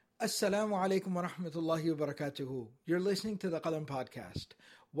Assalamu alaikum wa rahmatullahi wa barakatuhu. You're listening to the Qalam podcast.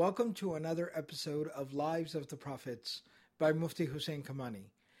 Welcome to another episode of Lives of the Prophets by Mufti Hussein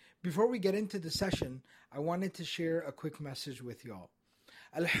Kamani. Before we get into the session, I wanted to share a quick message with y'all.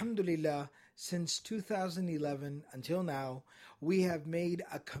 Alhamdulillah, since 2011 until now, we have made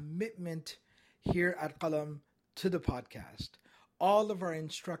a commitment here at Qalam to the podcast. All of our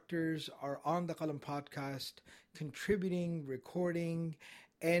instructors are on the Qalam podcast, contributing, recording,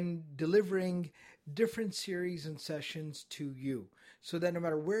 and delivering different series and sessions to you, so that no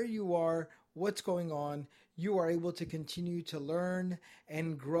matter where you are, what's going on, you are able to continue to learn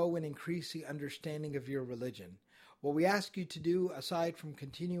and grow and increase the understanding of your religion. What we ask you to do, aside from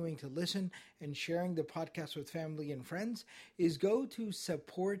continuing to listen and sharing the podcast with family and friends, is go to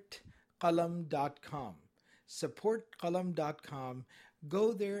supportqalam.com. Supportqalam.com.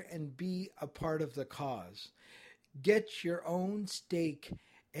 Go there and be a part of the cause. Get your own stake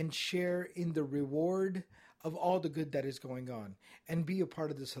and share in the reward of all the good that is going on, and be a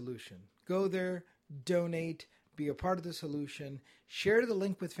part of the solution. Go there, donate, be a part of the solution, share the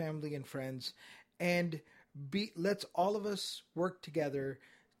link with family and friends, and let's all of us work together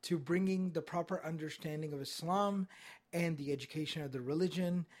to bringing the proper understanding of Islam and the education of the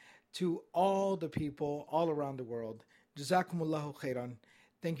religion to all the people all around the world. Jazakumullahu khairan.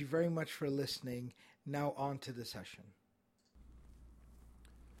 Thank you very much for listening. Now on to the session.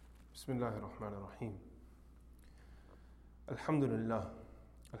 Bismillah ar-Rahman ar-Rahim. Alhamdulillah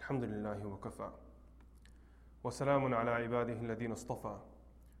wa kafa. Wa salamun ala ibadihi alladhina istafa.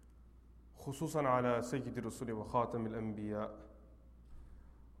 Khususan ala sayyidi rusuli wa khatam al-anbiya.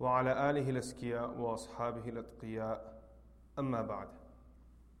 Wa ala alihi al-askiya wa ashabihi al-atqiya. Amma ba'd.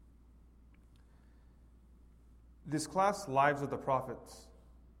 This class, Lives of the Prophets,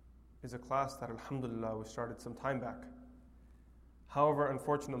 is a class that alhamdulillah we started some time back. However,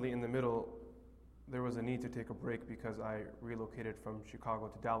 unfortunately, in the middle, there was a need to take a break because I relocated from Chicago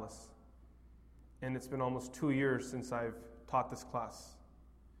to Dallas. And it's been almost 2 years since I've taught this class.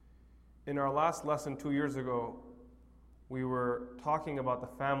 In our last lesson 2 years ago, we were talking about the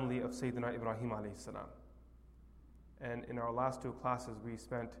family of Sayyidina Ibrahim alayhi salam. And in our last two classes, we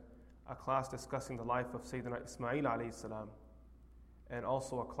spent a class discussing the life of Sayyidina Ismail alayhi salam, and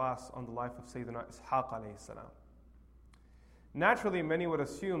also a class on the life of Sayyidina Ishaq alayhi salam. Naturally, many would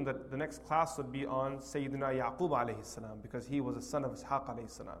assume that the next class would be on Sayyidina Yaqub alayhi salam, because he was a son of Ishaq alayhi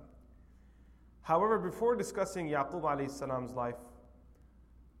salam. However, before discussing Yaqub alayhi salam's life,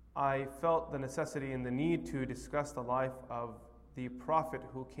 I felt the necessity and the need to discuss the life of the prophet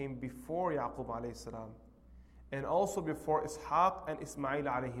who came before Yaqub alayhi salam, and also before Ishaq and Ismail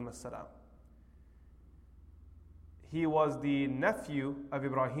alayhim salam. He was the nephew of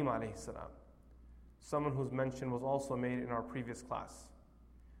Ibrahim alayhi salam, someone whose mention was also made in our previous class,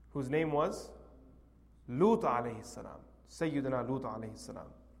 whose name was Lut alayhi salam, Sayyidina Lut alayhi salam.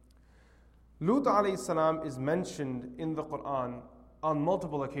 Lut alayhi salam is mentioned in the Quran on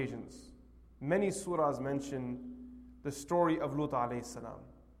multiple occasions. Many surahs mention the story of Lut alayhi salam.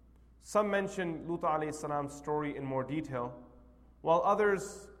 Some mention Lut alayhi salam's story in more detail, while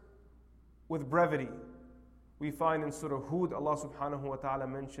others with brevity. We find in Surah Hud, Allah subhanahu wa ta'ala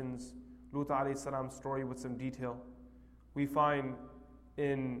mentions Lut alayhi salam's story with some detail. We find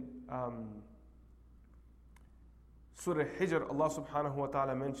in Surah Hijr, Allah subhanahu wa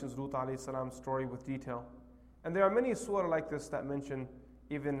ta'ala mentions Lut alayhi salam's story with detail. And there are many surah like this that mention,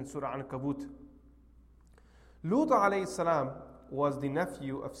 even in Surah Ankabut. Lut alayhi salam was the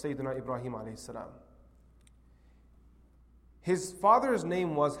nephew of Sayyidina Ibrahim alayhi salam. His father's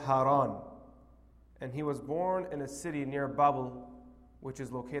name was Haran, and he was born in a city near Babel, which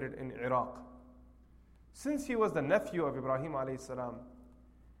is located in Iraq. Since he was the nephew of Ibrahim alayhi salam,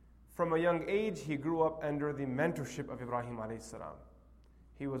 from a young age he grew up under the mentorship of Ibrahim alayhi salam.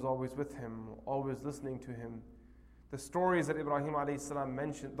 He was always with him, always listening to him. The stories that Ibrahim alayhi salam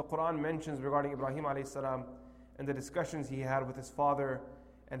mentioned, the Quran mentions regarding Ibrahim alayhi salam, and the discussions he had with his father,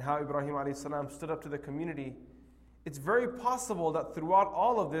 and how Ibrahim alayhi salam stood up to the community. It's very possible that throughout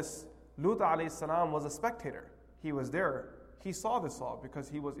all of this, Lut alayhi salam was a spectator. He was there. He saw this all because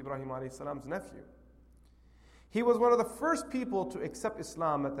he was Ibrahim alayhi salam's nephew. He was one of the first people to accept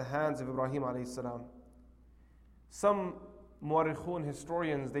Islam at the hands of Ibrahim alayhi salam. Some mu'arrikhun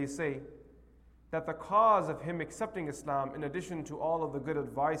historians, they say that the cause of him accepting Islam, in addition to all of the good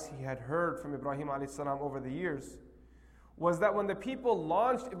advice he had heard from Ibrahim alayhi salam over the years, was that when the people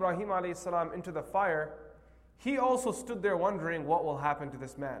launched Ibrahim alayhi salam into the fire, he also stood there wondering what will happen to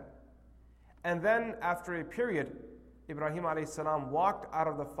this man. And then after a period, Ibrahim alayhi salam walked out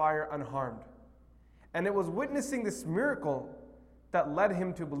of the fire unharmed. And it was witnessing this miracle that led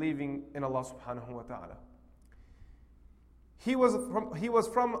him to believing in Allah subhanahu wa ta'ala. He was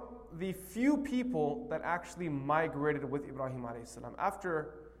from the few people that actually migrated with Ibrahim alayhi salam.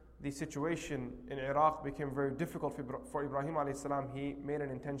 After the situation in Iraq became very difficult for Ibrahim alayhi salam, he made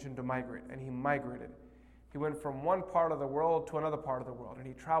an intention to migrate, and he migrated. He went from one part of the world to another part of the world, and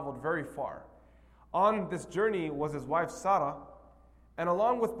he traveled very far. On this journey was his wife Sarah, and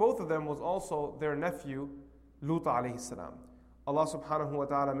along with both of them was also their nephew Lut alayhi salam. Allah subhanahu wa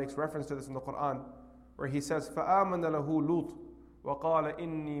ta'ala makes reference to this in the Quran, where He says, فَآمَنَ لَهُ لُوطٌ وَقَالَ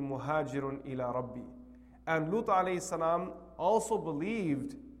إِنِّي مُهَاجِرٌ إِلَىٰ رَبِّي. And Lut alayhi salam also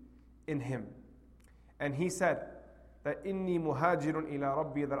believed in him. And he said that إِنِّي مُهَاجِرٌ إِلَىٰ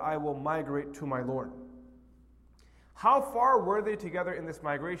رَبِّي, that I will migrate to my Lord. How far were they together in this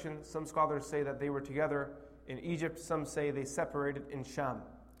migration? Some scholars say that they were together in Egypt. Some say they separated in Sham.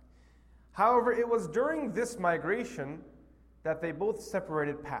 However, it was during this migration that they both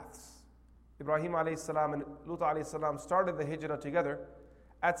separated paths. Ibrahim alayhi salam and Lut alayhi salam started the hijrah together.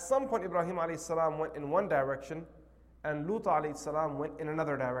 At some point, Ibrahim alayhi salam went in one direction, and Lut alayhi salam went in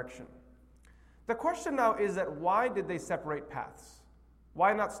another direction. The question now is that why did they separate paths?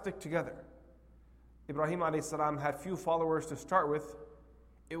 Why not stick together? Ibrahim alayhi salam had few followers to start with.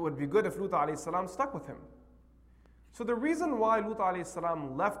 It would be good if Lut alayhi salam stuck with him. So the reason why Lut alayhi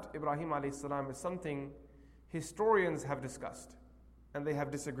salam left Ibrahim alayhi salam is something historians have discussed and they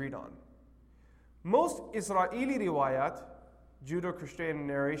have disagreed on. Most Israeli riwayat, Judeo-Christian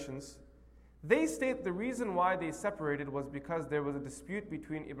narrations, they state the reason why they separated was because there was a dispute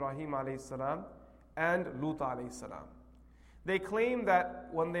between Ibrahim alayhi salam and Lut alayhi salam. They claim that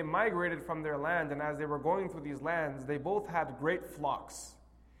when they migrated from their land, and as they were going through these lands, they both had great flocks.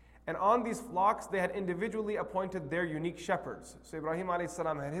 And on these flocks, they had individually appointed their unique shepherds. So Ibrahim alayhi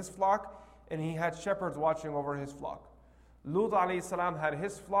salam had his flock, and he had shepherds watching over his flock. Lut alayhi salam had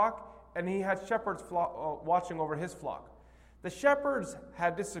his flock, and he had shepherds watching over his flock. The shepherds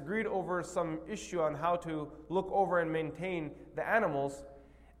had disagreed over some issue on how to look over and maintain the animals,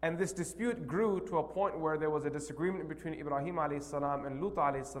 and this dispute grew to a point where there was a disagreement between Ibrahim alayhi salam and Lut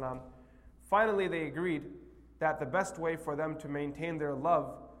alayhi salam. Finally, they agreed that the best way for them to maintain their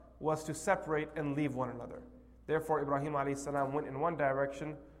love was to separate and leave one another. Therefore, Ibrahim alayhi salam went in one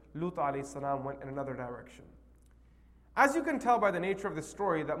direction, Lut alayhi salam went in another direction. As you can tell by the nature of the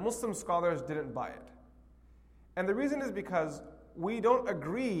story, that Muslim scholars didn't buy it. And the reason is because we don't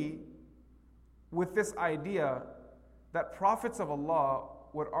agree with this idea that prophets of Allah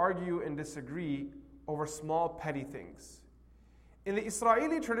would argue and disagree over small petty things. In the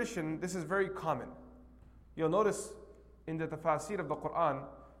Israeli tradition, this is very common. You'll notice in the tafasir of the Quran,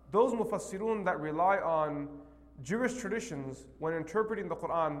 those mufassirun that rely on Jewish traditions when interpreting the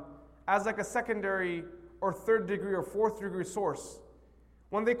Quran as like a secondary or third degree or fourth degree source,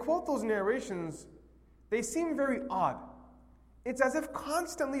 when they quote those narrations, they seem very odd. It's as if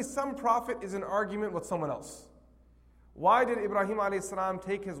constantly some prophet is in argument with someone else. Why did Ibrahim alayhi salam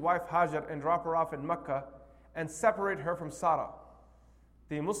take his wife Hajar and drop her off in Mecca and separate her from Sarah?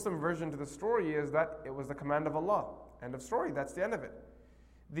 The Muslim version to the story is that it was the command of Allah. End of story, that's the end of it.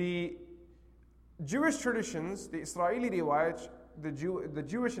 The Jewish traditions, the Israeli riwayat, the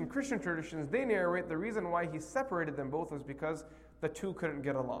Jewish and Christian traditions, they narrate the reason why he separated them both was because the two couldn't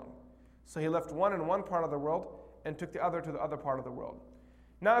get along. So he left one in one part of the world and took the other to the other part of the world.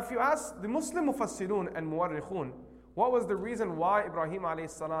 Now if you ask the Muslim mufassirun and muwarrikhun, what was the reason why Ibrahim alayhi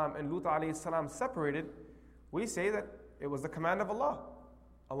salam and Lut alayhi salam separated? We say that it was the command of Allah.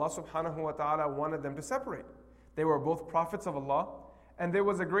 Allah subhanahu wa ta'ala wanted them to separate. They were both prophets of Allah, and there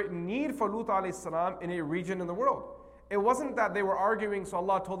was a great need for Lut alayhi salam in a region in the world. It wasn't that they were arguing, so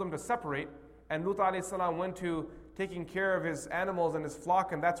Allah told them to separate, and Lut alayhi salam went to taking care of his animals and his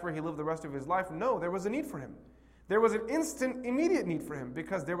flock, and that's where he lived the rest of his life. No, there was a need for him. There was an instant, immediate need for him,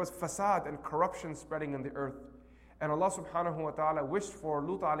 because there was fasad and corruption spreading in the earth. And Allah subhanahu wa ta'ala wished for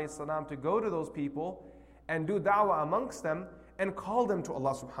Lut alayhi salam to go to those people and do da'wah amongst them and call them to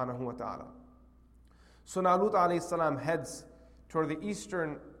Allah subhanahu wa ta'ala. So now Lut alayhi salam heads toward the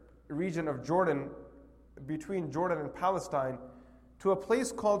eastern region of Jordan, between Jordan and Palestine, to a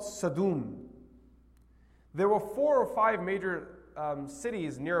place called Sadum. There were 4 or 5 major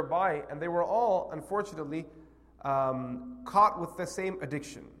cities nearby, and they were all, unfortunately, caught with the same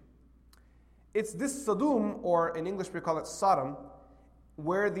addiction. It's this Sadum, or in English we call it Sodom,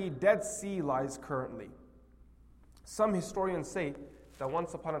 where the Dead Sea lies currently. Some historians say that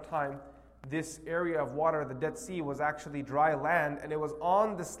once upon a time, this area of water, the Dead Sea, was actually dry land, and it was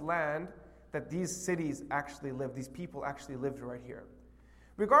on this land that these cities actually lived, these people actually lived right here.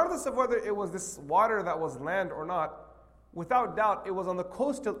 Regardless of whether it was this water that was land or not, without doubt, it was on the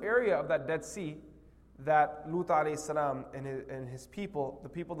coastal area of that Dead Sea that Lut alayhi salam and his people, the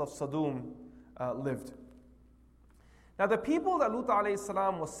people of Sodom, lived. Now the people that Lut alayhi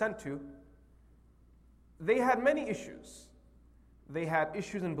salam was sent to, they had many issues. They had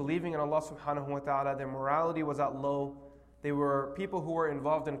issues in believing in Allah subhanahu wa ta'ala. Their morality was at low. They were people who were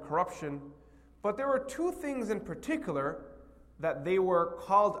involved in corruption. But there were two things in particular that they were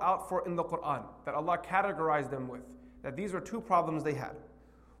called out for in the Quran, that Allah categorized them with, that these were two problems they had.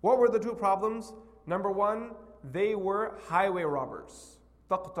 What were the two problems? Number one, they were highway robbers.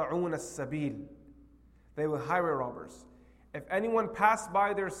 تَقْطَعُونَ السَّبِيلِ. They were highway robbers. If anyone passed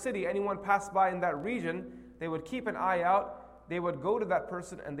by their city, anyone passed by in that region, they would keep an eye out. They would go to that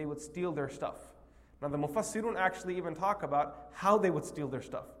person and they would steal their stuff. Now the Mufassirun actually even talk about how they would steal their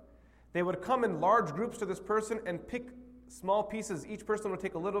stuff. They would come in large groups to this person and pick small pieces. Each person would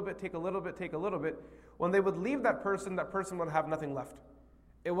take a little bit, take a little bit, take a little bit. When they would leave that person would have nothing left.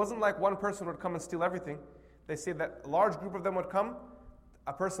 It wasn't like one person would come and steal everything. They say that a large group of them would come,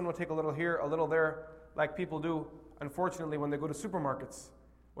 a person would take a little here, a little there, like people do, unfortunately, when they go to supermarkets,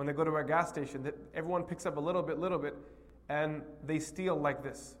 when they go to a gas station, everyone picks up a little bit, and they steal like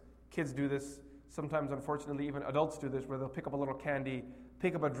this. Kids do this. Sometimes, unfortunately, even adults do this, where they'll pick up a little candy,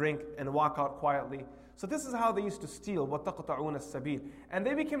 pick up a drink, and walk out quietly. So this is how they used to steal. وَتَقْطَعُونَ السَّبِيلِ. And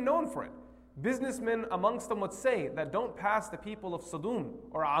they became known for it. Businessmen amongst them would say that don't pass the people of Sodom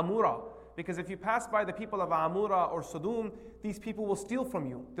or Amura, because if you pass by the people of Amura or Sodom, these people will steal from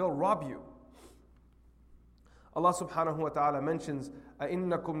you. They'll rob you. Allah subhanahu wa ta'ala mentions,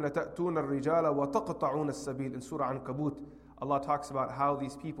 أَإِنَّكُمْ لَتَأْتُونَ الرِّجَالَ وَتَقْطَعُونَ السَّبِيلِ. In Surah Ankabut, Allah talks about how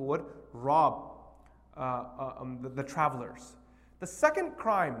these people would rob the travelers. The second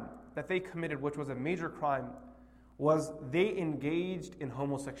crime that they committed, which was a major crime, was they engaged in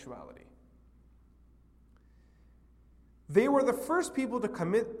homosexuality. They were the first people to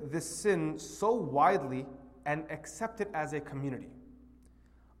commit this sin so widely and accept it as a community.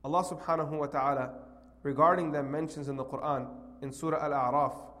 Allah subhanahu wa ta'ala regarding them mentions in the Quran in Surah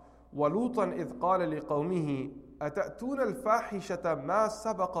Al-A'raf, وَلُوطًا إِذْ قَالَ لِقَوْمِهِ أَتَأْتُونَ الْفَاحِشَةَ مَا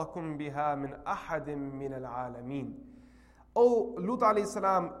سَبَقَكُمْ بِهَا مِنْ أَحَدٍ مِّنَ الْعَالَمِينَ. O Lut alayhi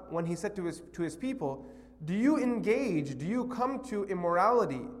salam, when he said to his people, do you come to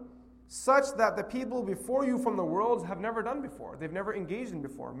immorality such that the people before you from the worlds have never done before? They've never engaged in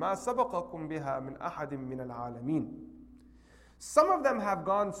before. مَا سَبَقَكُمْ بِهَا مِنْ أَحَدٍ مِّنَ الْعَالَمِينَ. Some of them have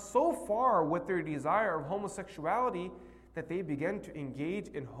gone so far with their desire of homosexuality that they began to engage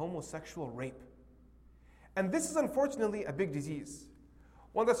in homosexual rape. And this is unfortunately a big disease.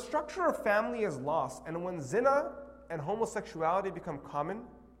 When the structure of family is lost and when zina and homosexuality become common,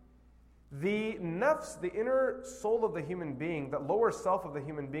 the nafs, the inner soul of the human being, the lower self of the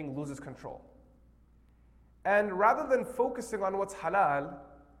human being loses control. And rather than focusing on what's halal,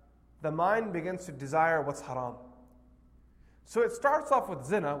 the mind begins to desire what's haram. So it starts off with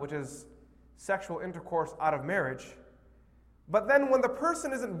zina, which is sexual intercourse out of marriage. But then when the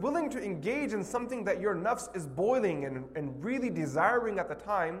person isn't willing to engage in something that your nafs is boiling and really desiring at the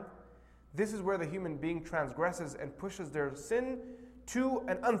time, this is where the human being transgresses and pushes their sin to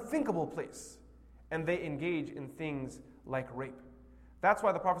an unthinkable place. And they engage in things like rape. That's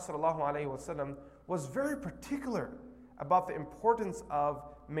why the Prophet ﷺ was very particular about the importance of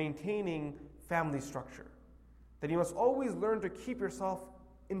maintaining family structure. That you must always learn to keep yourself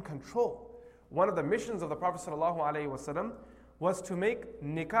in control. One of the missions of the Prophet ﷺ was to make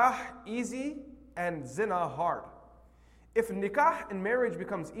nikah easy and zina hard. If nikah and marriage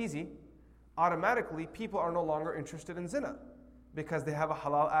becomes easy, automatically people are no longer interested in zina because they have a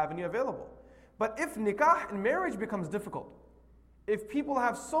halal avenue available. But if nikah and marriage becomes difficult, if people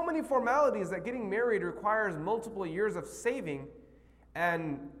have so many formalities that getting married requires multiple years of saving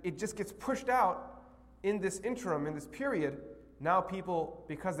and it just gets pushed out in this interim, in this period, now people,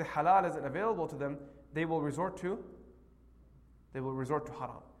 because the halal isn't available to them, they will resort to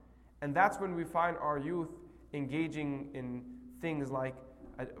haram. And that's when we find our youth engaging in things like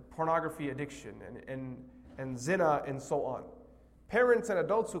pornography addiction and zina and so on. Parents and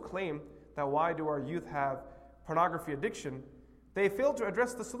adults who claim that why do our youth have pornography addiction, they fail to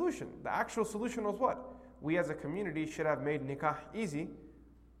address the solution. The actual solution was what? We as a community should have made nikah easy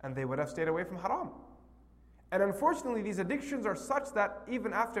and they would have stayed away from haram. And unfortunately, these addictions are such that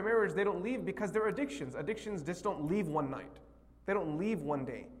even after marriage, they don't leave because they're addictions. Addictions just don't leave one night. They don't leave one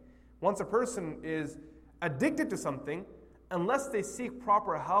day. Once a person is addicted to something, unless they seek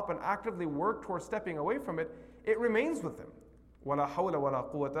proper help and actively work towards stepping away from it, it remains with them. وَلَا حَوْلَ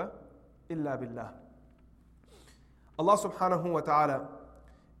وَلَا قُوَّةَ إِلَّا بِاللَّهِ. Allah subhanahu wa ta'ala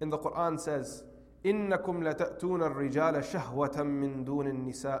in the Quran says, إنكم لتأتون الرجال شهوة من دون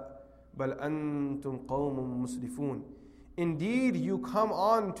النساء بل أنتم قوم مسرفون. Indeed, you come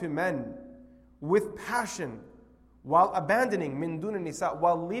on to men with passion while abandoning من دون النساء,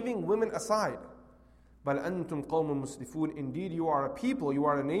 while leaving women aside. بل أنتم قوم مسرفون. Indeed, you are a people, you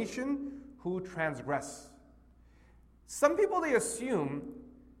are a nation who transgress. Some people, they assume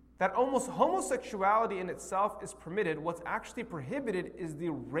that almost homosexuality in itself is permitted. What's actually prohibited is the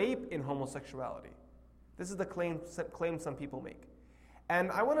rape in homosexuality. This is the claim some people make.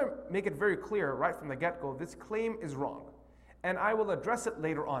 And I want to make it very clear right from the get-go, this claim is wrong. And I will address it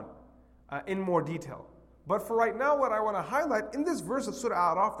later on in more detail. But for right now, what I want to highlight, in this verse of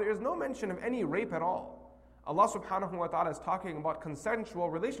Surah A'raf, there is no mention of any rape at all. Allah subhanahu wa ta'ala is talking about consensual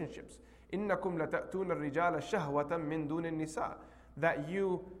relationships. إِنَّكُمْ لَتَأْتُونَ الرِّجَالَ شَهْوَةً مِّن دُونِ النِّسَاءِ. That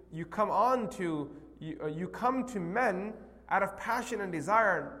you come to men out of passion and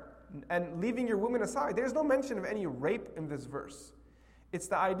desire and leaving your women aside. There's no mention of any rape in this verse. It's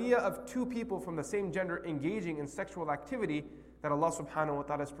the idea of two people from the same gender engaging in sexual activity that Allah subhanahu wa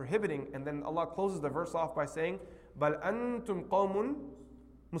ta'ala is prohibiting. And then Allah closes the verse off by saying, بَلْ أَنْتُمْ قَوْمٌ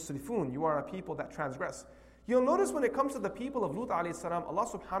مُسْرِفُونَ. You are a people that transgress. You'll notice when it comes to the people of Lut alayhi salam, Allah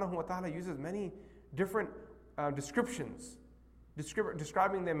subhanahu wa ta'ala uses many different descriptions,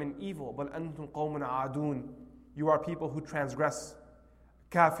 describing them in evil. بَلْ أَنْتُمْ قَوْمٌ عَادُونَ. You are people who transgress.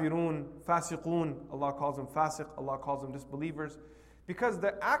 Kafirun, fasiqun. Allah calls them fasiq, Allah calls them disbelievers. Because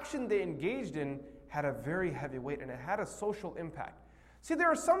the action they engaged in had a very heavy weight and it had a social impact. See, there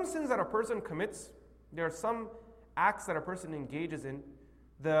are some sins that a person commits, there are some acts that a person engages in,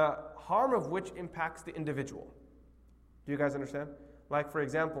 the harm of which impacts the individual. Do you guys understand? Like, for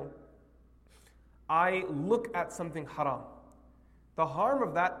example, I look at something haram. The harm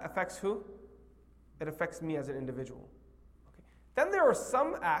of that affects who? It affects me as an individual. Okay. Then there are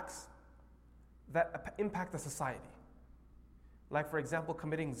some acts that impact the society. Like, for example,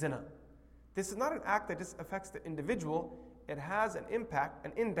 committing zina. This is not an act that just affects the individual. It has an impact,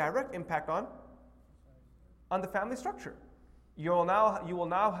 an indirect impact on the family structure. You will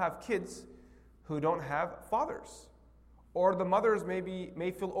now have kids who don't have fathers. Or the mothers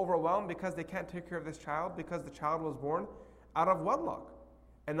may feel overwhelmed because they can't take care of this child because the child was born out of wedlock.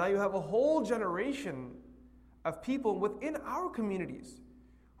 And now you have a whole generation of people within our communities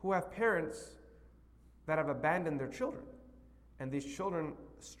who have parents that have abandoned their children. And these children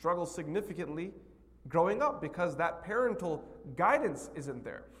struggle significantly growing up because that parental guidance isn't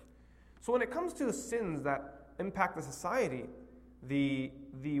there. So when it comes to sins that impact the society, the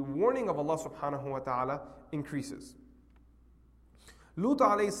warning of Allah subhanahu wa ta'ala increases. Lut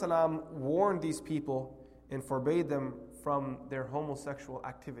alayhi salam warned these people and forbade them from their homosexual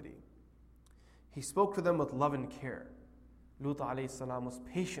activity. He spoke to them with love and care. Lut alayhi salam was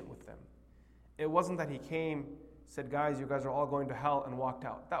patient with them. It wasn't that he came, said, guys, you guys are all going to hell, and walked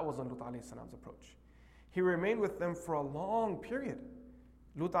out. That wasn't Lut alayhi salam's approach. He remained with them for a long period.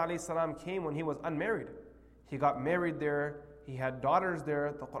 Lut alayhi salam came when he was unmarried. He got married there. He had daughters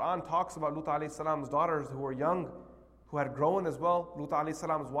there. The Quran talks about Lut alayhi salam's daughters who were young, who had grown as well. Lut alayhi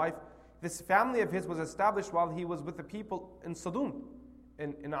salam's wife. This family of his was established while he was with the people in Sodom,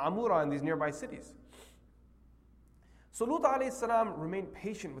 in Amura, and these nearby cities. So Lut alayhi salam remained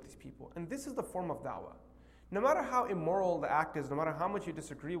patient with these people. And this is the form of da'wah. No matter how immoral the act is, no matter how much you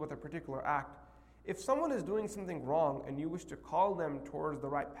disagree with a particular act, if someone is doing something wrong and you wish to call them towards the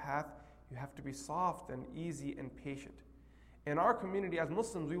right path, you have to be soft and easy and patient. In our community as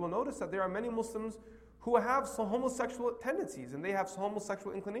Muslims, we will notice that there are many Muslims who have some homosexual tendencies and they have some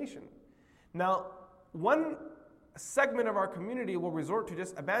homosexual inclination. Now, one segment of our community will resort to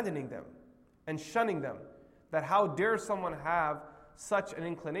just abandoning them and shunning them. That how dare someone have such an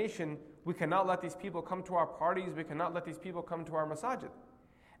inclination? We cannot let these people come to our parties. We cannot let these people come to our masajid.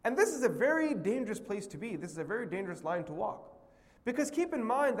 And this is a very dangerous place to be. This is a very dangerous line to walk. Because keep in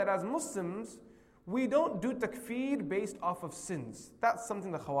mind that as Muslims, we don't do takfir based off of sins. That's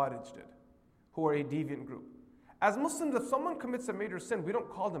something the Khawarij did, who are a deviant group. As Muslims, if someone commits a major sin, we don't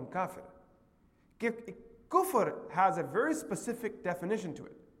call them kafir. Kufr has a very specific definition to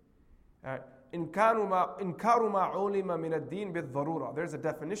it. إِنْكَارُ مَا عُلِمَ مِنَ الدِّينِ بِالضَّرُورَةِ. There's a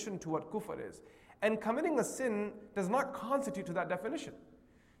definition to what kufr is. And committing a sin does not constitute to that definition.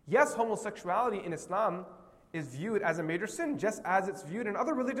 Yes, homosexuality in Islam is viewed as a major sin, just as it's viewed in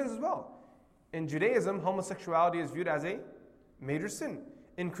other religions as well. In Judaism, homosexuality is viewed as a major sin.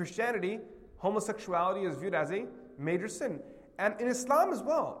 In Christianity, homosexuality is viewed as a major sin. And in Islam as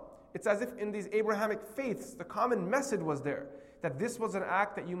well, it's as if in these Abrahamic faiths, the common message was there, that this was an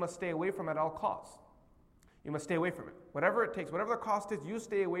act that you must stay away from at all costs. You must stay away from it. Whatever it takes, whatever the cost is, you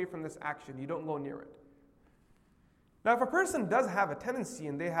stay away from this action. You don't go near it. Now, if a person does have a tendency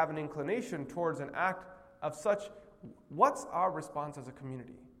and they have an inclination towards an act of such, what's our response as a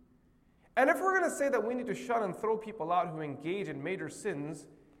community? And if we're going to say that we need to shun and throw people out who engage in major sins,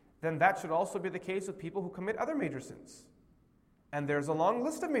 then that should also be the case with people who commit other major sins. And there's a long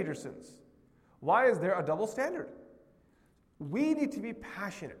list of major sins. Why is there a double standard? We need to be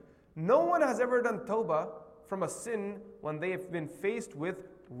passionate. No one has ever done tawbah from a sin when they have been faced with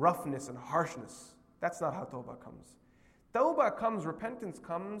roughness and harshness. That's not how tawbah comes. Tawbah comes, repentance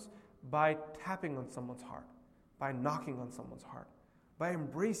comes by tapping on someone's heart, by knocking on someone's heart, by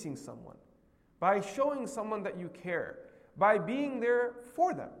embracing someone, by showing someone that you care, by being there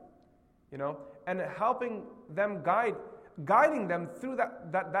for them, and helping them, guiding them through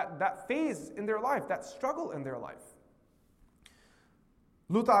that phase in their life, that struggle in their life.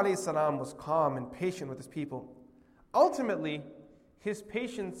 Lut alayhi salam was calm and patient with his people. Ultimately, his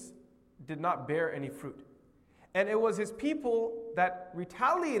patience did not bear any fruit. And it was his people that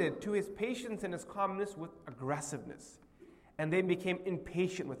retaliated to his patience and his calmness with aggressiveness. And they became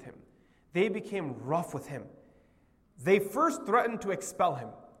impatient with him. They became rough with him. They first threatened to expel him.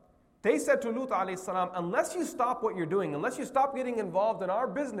 They said to Lut alayhi salam, unless you stop what you're doing, unless you stop getting involved in our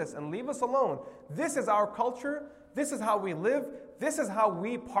business and leave us alone, this is our culture, this is how we live, this is how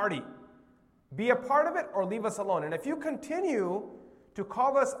we party. Be a part of it or leave us alone. And if you continue to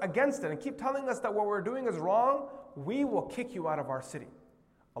call us against it and keep telling us that what we're doing is wrong, we will kick you out of our city.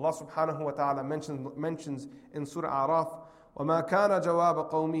 Allah subhanahu wa ta'ala mentions in Surah Araf, وَمَا كَانَ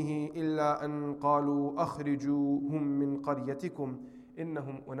جَوَابَ قَوْمِهِ إِلَّا أَن قَالُوا أَخْرِجُوهُم مِّن قَرْيَتِكُمْ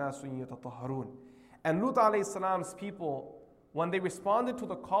إِنَّهُمْ أُنَاسٌ يَتَطَهَّرُونَ. And Lut alayhi salam's people, when they responded to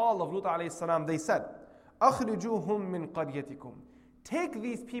the call of Lut alayhi salam, they said, أَخْرِجُوهُم مِّن قَرْيَتِكُمْ. Take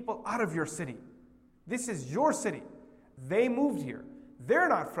these people out of your city. This is your city. They moved here. They're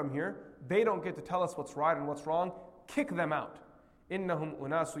not from here. They don't get to tell us what's right and what's wrong. Kick them out. إِنَّهُمْ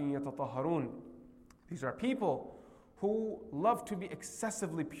أُنَاسٌ يَتَطَهَّرُونَ. These are people who love to be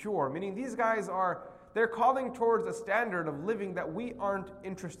excessively pure, meaning these guys they're calling towards a standard of living that we aren't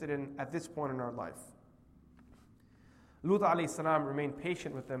interested in at this point in our life. Lut alayhi salam remained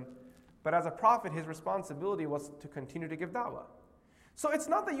patient with them, but as a prophet, his responsibility was to continue to give da'wah. So it's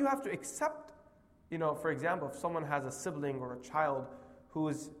not that you have to accept, for example, if someone has a sibling or a child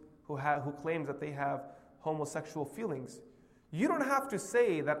who claims that they have homosexual feelings, you don't have to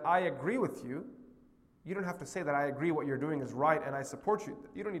say that I agree with you. You don't have to say that I agree what you're doing is right and I support you.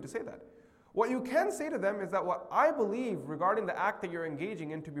 You don't need to say that. What you can say to them is that what I believe regarding the act that you're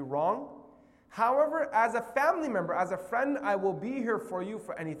engaging in to be wrong. However, as a family member, as a friend, I will be here for you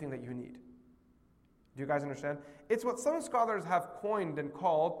for anything that you need. Do you guys understand? It's what some scholars have coined and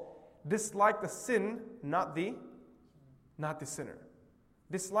called dislike the sin, not the sinner.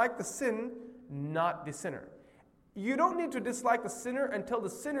 Dislike the sin, not the sinner. You don't need to dislike the sinner until the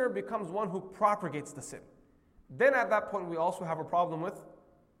sinner becomes one who propagates the sin. Then at that point we also have a problem with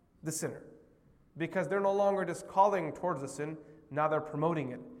the sinner. Because they're no longer just calling towards the sin, now they're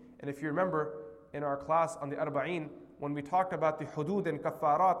promoting it. And if you remember in our class on the Arba'een, when we talked about the hudud and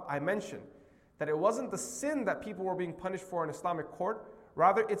kafarat, I mentioned that it wasn't the sin that people were being punished for in Islamic court,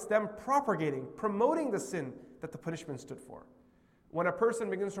 rather it's them propagating, promoting the sin that the punishment stood for. When a person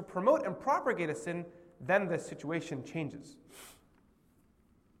begins to promote and propagate a sin, then the situation changes.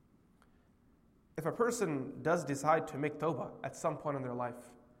 If a person does decide to make tawbah at some point in their life,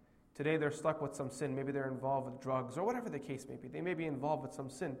 today they're stuck with some sin, maybe they're involved with drugs or whatever the case may be, they may be involved with some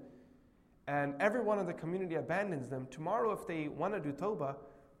sin, and everyone in the community abandons them. Tomorrow if they want to do tawbah,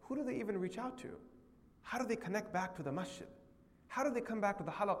 who do they even reach out to? How do they connect back to the masjid? How do they come back to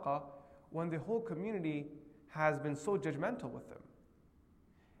the halaqah when the whole community has been so judgmental with them?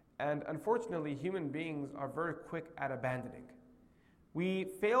 And unfortunately, human beings are very quick at abandoning. We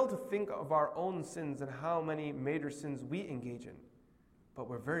fail to think of our own sins and how many major sins we engage in, but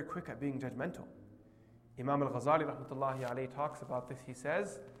we're very quick at being judgmental. Imam al-Ghazali rahmatullahi alayhi talks about this. He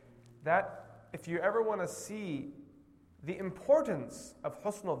says that if you ever want to see the importance of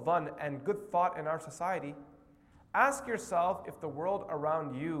husnul dhan and good thought in our society, ask yourself, if the world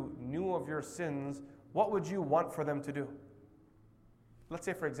around you knew of your sins, what would you want for them to do? Let's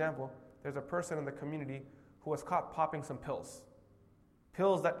say, for example, there's a person in the community who was caught popping some pills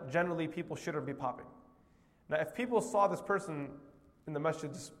that generally people shouldn't be popping. Now, if people saw this person in the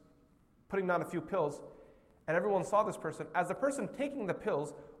masjid just putting down a few pills, and everyone saw this person, as the person taking the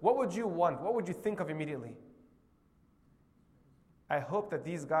pills, what would you want? What would you think of immediately? I hope that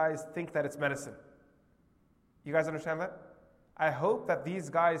these guys think that it's medicine. You guys understand that? I hope that these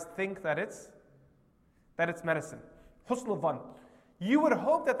guys think that it's that it's medicine. Husnul dhan. You would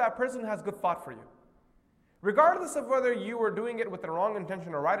hope that that person has good thought for you. Regardless of whether you were doing it with the wrong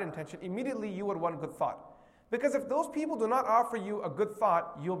intention or right intention, immediately you would want good thought. Because if those people do not offer you a good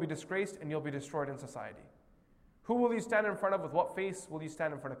thought, you'll be disgraced and you'll be destroyed in society. Who will you stand in front of? With what face will you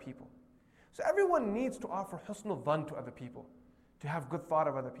stand in front of people? So everyone needs to offer husnul dhan to other people, to have good thought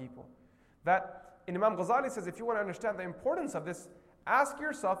of other people. That, and Imam Ghazali says, if you want to understand the importance of this, ask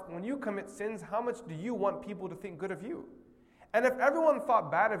yourself, when you commit sins, how much do you want people to think good of you? And if everyone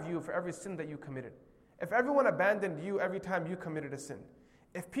thought bad of you for every sin that you committed, if everyone abandoned you every time you committed a sin,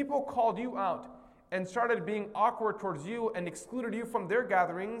 if people called you out and started being awkward towards you and excluded you from their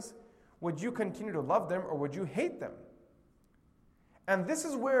gatherings, would you continue to love them or would you hate them? And this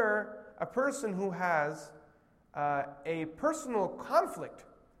is where a person who has a personal conflict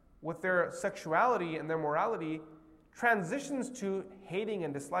with their sexuality and their morality transitions to hating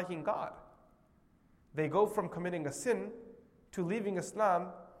and disliking God. They go from committing a sin to leaving Islam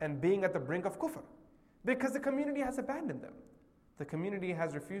and being at the brink of kufr, because the community has abandoned them. The community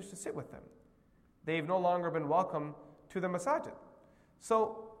has refused to sit with them. They've no longer been welcome to the masajid.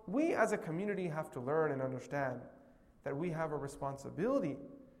 So we as a community have to learn and understand that we have a responsibility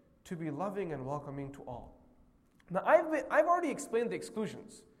to be loving and welcoming to all. Now I've already explained the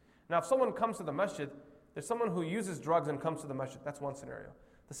exclusions. Now if someone comes to the masjid, there's someone who uses drugs and comes to the masjid. That's one scenario.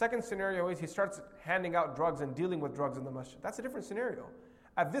 The second scenario is he starts handing out drugs and dealing with drugs in the masjid. That's a different scenario.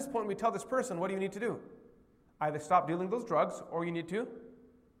 At this point, we tell this person, what do you need to do? Either stop dealing those drugs or you need to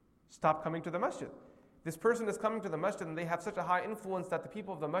stop coming to the masjid. This person is coming to the masjid and they have such a high influence that the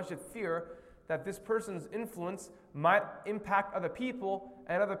people of the masjid fear that this person's influence might impact other people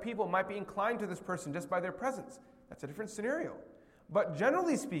and other people might be inclined to this person just by their presence. That's a different scenario. But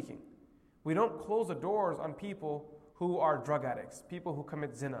generally speaking, we don't close the doors on people who are drug addicts, people who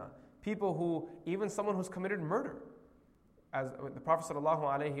commit zina, people who, even someone who's committed murder. As the Prophet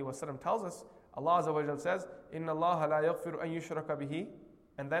ﷺ tells us, Allah Azza wa Jal says, إِنَّ اللَّهَ لَا يَغْفِرُ أَن يُشْرَكَ بِهِ,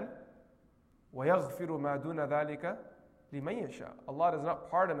 and then وَيَغْفِرُ مَا دُونَ ذَلِكَ لِمَن يَشَاءُ. Allah does not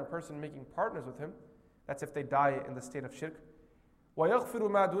pardon a person making partners with Him. That's if they die in the state of shirk. وَيَغْفِرُ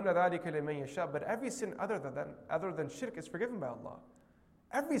مَا دُونَ ذَلِكَ لِمَن يَشَاءُ. But every sin other than shirk is forgiven by Allah.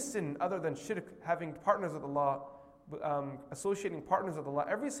 Every sin other than shirk, having partners with Allah, associating partners with Allah,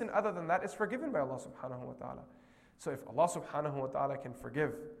 every sin other than that is forgiven by Allah subhanahu wa ta'ala. So if Allah subhanahu wa ta'ala can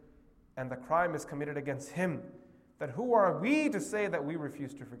forgive and the crime is committed against Him, then who are we to say that we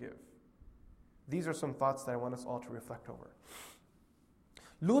refuse to forgive? These are some thoughts that I want us all to reflect over.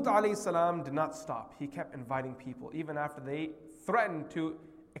 Lut alayhi salam did not stop. He kept inviting people even after they threatened to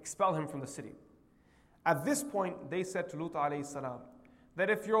expel him from the city. At this point, they said to Lut alayhi salam that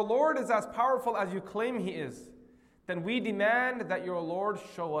if your Lord is as powerful as you claim He is, then we demand that your Lord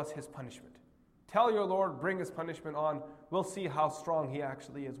show us His punishment. Tell your Lord, bring His punishment on. We'll see how strong He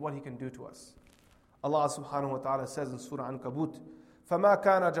actually is, what He can do to us. Allah subhanahu wa ta'ala says in Surah Ankabut, فَمَا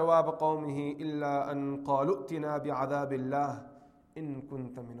كَانَ جَوَابَ قَوْمِهِ إِلَّا أَن قَالُوا ائْتِنَا بِعَذَابِ اللَّهِ إِن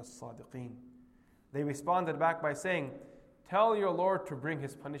كُنْتَ مِنَ الصَّادِقِينَ. They responded back by saying, tell your Lord to bring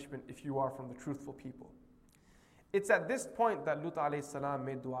His punishment if you are from the truthful people. It's at this point that Lut alayhi salam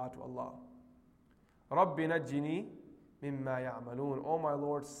made dua to Allah. رَبِّ نَجِّنِي مِمَّا يَعْمَلُونَ. Oh my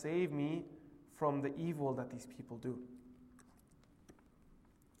Lord, save me from the evil that these people do.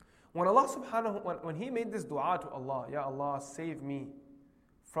 When when He made this dua to Allah, Ya Allah, save me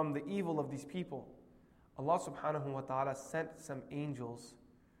from the evil of these people, Allah subhanahu wa ta'ala sent some angels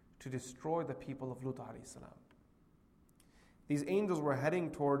to destroy the people of Lut alayhi salam. These angels were heading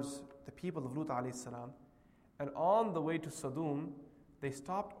towards the people of Lut alayhi salam, and on the way to Sadum, they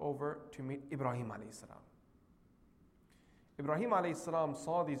stopped over to meet Ibrahim alayhi salam. Ibrahim alayhi salam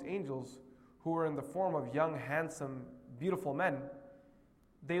saw these angels who were in the form of young, handsome, beautiful men.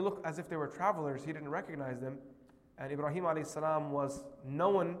 They looked as if they were travelers. He didn't recognize them. And Ibrahim alayhi salam was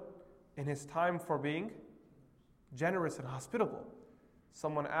known in his time for being generous and hospitable.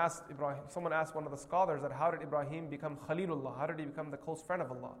 Someone asked one of the scholars that how did Ibrahim become Khalilullah? How did he become the close friend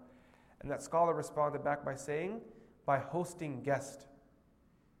of Allah? And that scholar responded back by saying, by hosting guests.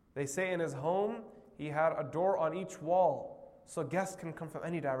 They say in his home, he had a door on each wall, so guests can come from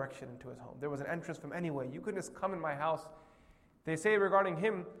any direction into his home. There was an entrance from any way. You couldn't just come in my house. They say regarding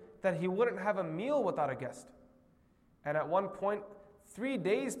him that he wouldn't have a meal without a guest. And at one point, 3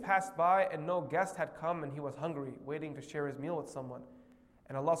 days passed by and no guest had come and he was hungry, waiting to share his meal with someone.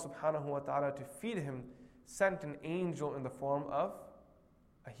 And Allah subhanahu wa ta'ala, to feed him, sent an angel in the form of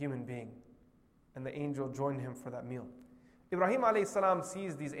a human being. And the angel joined him for that meal. Ibrahim alayhi salam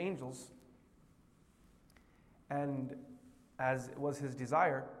sees these angels, and as was his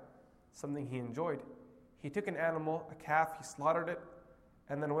desire, something he enjoyed, He took an animal, a calf, he slaughtered it,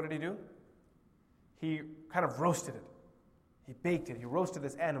 and then what did he do? He kind of roasted it. He baked it, he roasted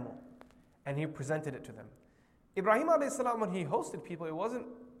this animal, and he presented it to them. Ibrahim alayhi salam, when he hosted people, it wasn't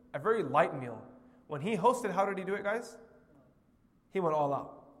a very light meal. When he hosted, how did he do it, guys? He went all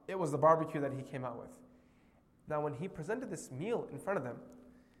out. It was the barbecue that he came out with. Now, when he presented this meal in front of them,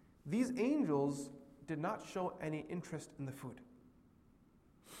 these angels did not show any interest in the food.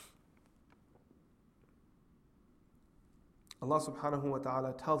 Allah subhanahu wa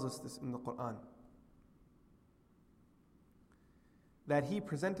ta'ala tells us this in the Quran, that He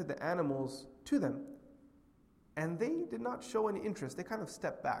presented the animals to them, and they did not show any interest. They kind of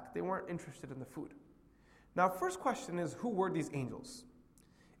stepped back. They weren't interested in the food. Now, first question is, who were these angels?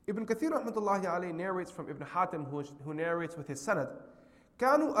 Ibn Kathir rahmatullahi alayhi narrates from Ibn Hatim, who narrates with his sanad,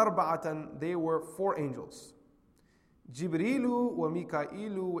 كانوا أربعة, they were 4 angels. Jibrilu wa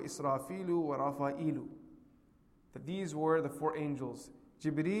Mika'ilu wa Israfilu wa Rafa'ilu. That these were the 4 angels.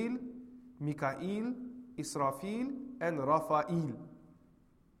 Jibril, Mika'il, Israfil, and Rafa'il.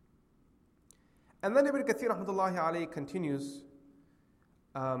 And then Ibn Kathir rahmatullahi alayhi continues.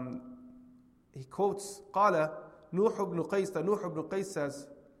 He quotes, قال نوح بن قيس says,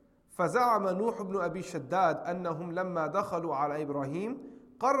 فزعم نوح بن أبي شداد أنهم لما دخلوا على إبراهيم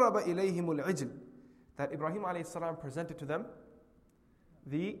قرب إليهم العجل. That Ibrahim alayhi salam presented to them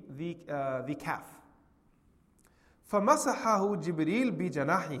the calf. فمسحه جبريل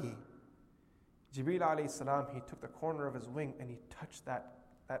بجناحه. Jibreel alayhi salam, he took the corner of his wing and he touched that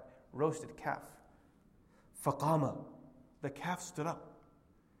roasted calf. فقام, the calf stood up.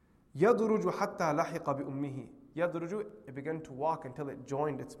 يدرج حتى لحق بأمه. يدرج, it began to walk until it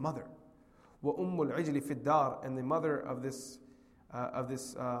joined its mother. وأم العجل في الدار, and the mother of this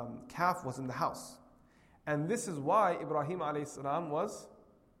calf was in the house. And this is why Ibrahim alayhi salam was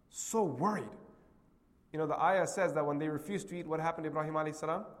so worried. You know, the ayah says that when they refused to eat, what happened to Ibrahim alayhi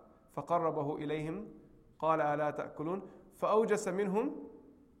salam? فقربه إليهم قال ألا تأكلون فأوجس منهم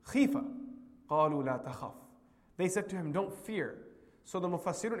خيفة قالوا لا تخف. They said to him, don't fear. So the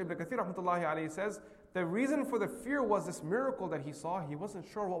Mufassirun, Ibn Kathir rahmatullahi alayhi says, the reason for the fear was this miracle that he saw. He wasn't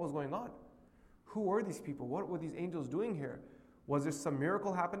sure what was going on. Who were these people? What were these angels doing here? Was there some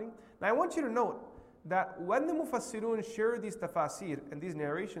miracle happening? Now I want you to note that when the Mufassirun share these tafasir and these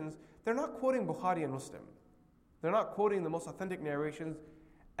narrations, they're not quoting Bukhari and Muslim. They're not quoting the most authentic narrations,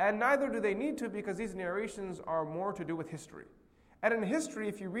 and neither do they need to, because these narrations are more to do with history. And in history,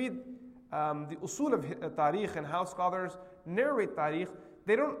 if you read the usul of tariq and how scholars narrate tariq,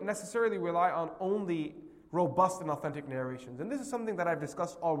 they don't necessarily rely on only robust and authentic narrations. And this is something that I've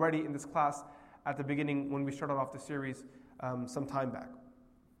discussed already in this class at the beginning when we started off the series some time back.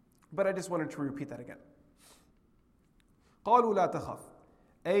 But I just wanted to repeat that again. قالوا لا تخف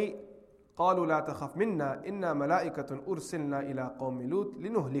أي قالوا لا تخف منا إنا ملائكة أرسلنا إلى قوم لوط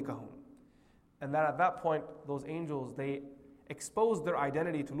لنهلكهم. And that at that point, those angels, they exposed their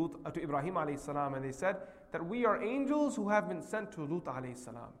identity to Ibrahim alayhi salam, and they said that we are angels who have been sent to Lut alayhi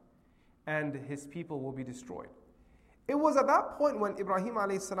salam, and his people will be destroyed. It was at that point when Ibrahim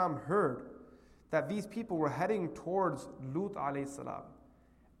alayhi salam heard that these people were heading towards Lut alayhi salam,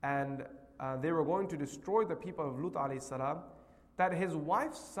 and they were going to destroy the people of Lut alayhi salam, that his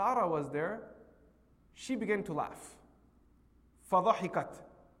wife Sarah was there. She began to laugh. فَضَحِكَتْ.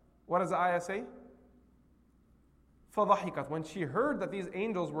 What does the ayah say? فَضَحِكَتْ. When she heard that these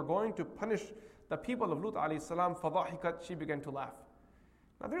angels were going to punish the people of Lut alayhi salam, فَضَحِكَتْ, she began to laugh.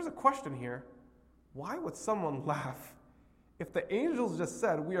 Now there's a question here. Why would someone laugh if the angels just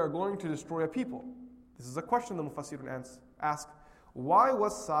said, we are going to destroy a people? This is a question the Mufassirun ask. Why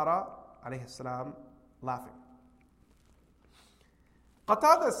was Sarah alayhi salam laughing?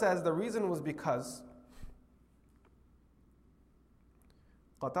 Qatada says the reason was because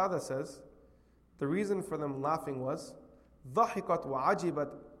the reason for them laughing was ضحكت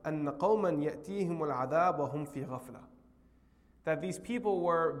وعجبت أن قوما يأتيهم العذاب وهم في غفلة. That these people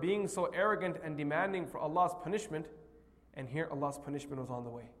were being so arrogant and demanding for Allah's punishment, and here Allah's punishment was on the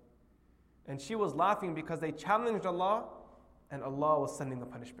way. And she was laughing because they challenged Allah, and Allah was sending the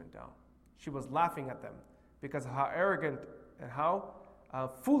punishment down. She was laughing at them because of how arrogant and how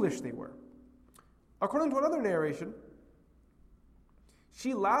foolish they were. According to another narration,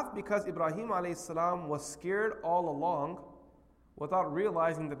 she laughed because Ibrahim alayhi salam was scared all along without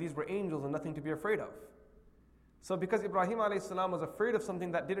realizing that these were angels and nothing to be afraid of. So because Ibrahim alayhi salam was afraid of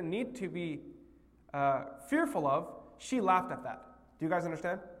something that didn't need to be fearful of, she laughed at that. Do you guys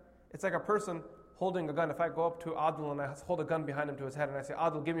understand? It's like a person holding a gun. If I go up to Adil and I hold a gun behind him to his head and I say,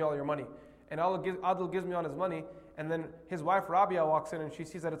 Adil, give me all your money. And Adil gives me all his money, and then his wife Rabia walks in and she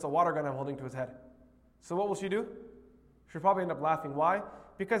sees that it's a water gun I'm holding to his head. So what will she do? She'll probably end up laughing. Why?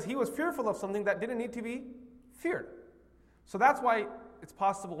 Because he was fearful of something that didn't need to be feared. So that's why it's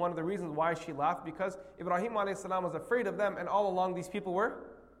possible, one of the reasons why she laughed, because Ibrahim a.s. was afraid of them, and all along these people were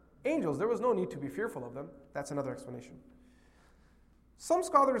angels. There was no need to be fearful of them. That's another explanation. Some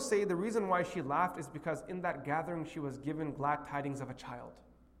scholars say the reason why she laughed is because in that gathering she was given glad tidings of a child.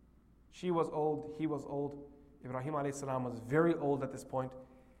 She was old, he was old. Ibrahim a.s. was very old at this point,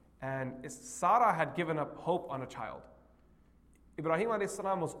 and Sarah had given up hope on a child. Ibrahim a.s.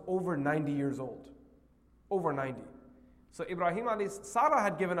 was over 90 years old. Over 90. So Sarah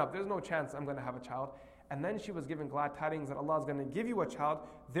had given up. There's no chance I'm going to have a child. And then she was given glad tidings that Allah is going to give you a child.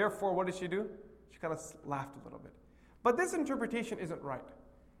 Therefore, what did she do? She kind of laughed a little bit. But this interpretation isn't right.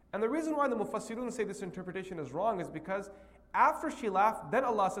 And the reason why the Mufassirun say this interpretation is wrong is because after she laughed, then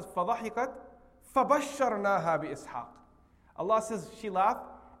Allah says, فَضَحِكَتْ فَبَشَّرْنَاهَا بِإِسْحَاقٍ. Allah says she laughed,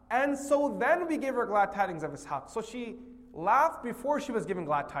 and so then we gave her glad tidings of Ishaq. So she laughed before she was given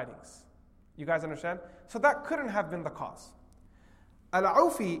glad tidings. You guys understand? So that couldn't have been the cause.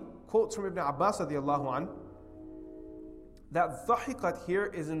 Al-Awfi quotes from Ibn Abbas radiallahu an, that dhahiqat here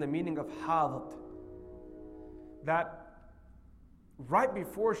is in the meaning of hadat. That right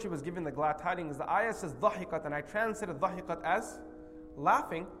before she was given the glad tidings, the ayah says dhahiqat, and I translated dhahiqat as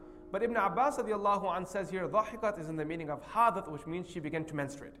laughing. But Ibn Abbas radiallahu an says here, dhahiqat is in the meaning of hadat, which means she began to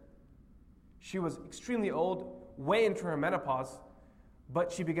menstruate. She was extremely old, way into her menopause,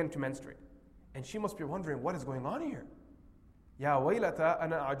 but she began to menstruate. And she must be wondering, what is going on here? Ya waylata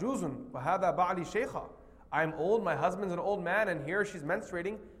ana ajuzun wa hadha ba'li shaykha. I'm old, my husband's an old man, and here she's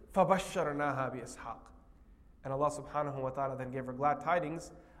menstruating. فَبَشَّرْنَاهَا بِإِسْحَاقٍ. And Allah subhanahu wa ta'ala then gave her glad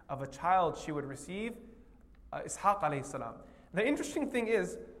tidings of a child she would receive, Ishaq alayhi salam. The interesting thing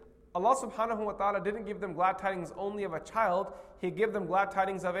is, Allah subhanahu wa ta'ala didn't give them glad tidings only of a child, He gave them glad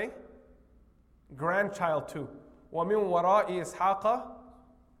tidings of a grandchild too. وَمِن وَرَاءِ إِسْحَاقَ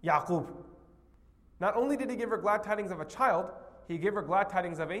يَعْقُوبَ. Not only did He give her glad tidings of a child, He gave her glad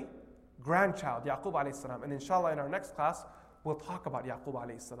tidings of a grandchild, Yaqub alayhi salam. And inshallah in our next class, we'll talk about Yaqub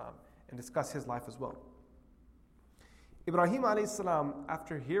alayhi salam and discuss his life as well. Ibrahim alayhi salam,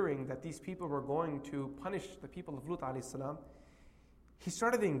 after hearing that these people were going to punish the people of Lut alayhi salam, he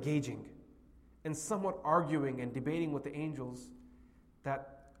started engaging and somewhat arguing and debating with the angels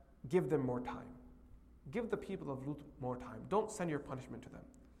that give them more time. Give the people of Lut more time. Don't send your punishment to them.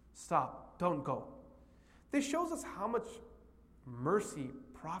 Stop. Don't go. This shows us how much mercy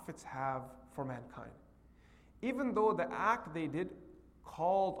prophets have for mankind. Even though the act they did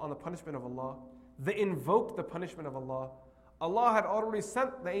called on the punishment of Allah, they invoked the punishment of Allah. Allah had already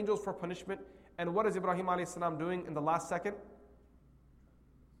sent the angels for punishment. And what is Ibrahim alayhi salam doing in the last second?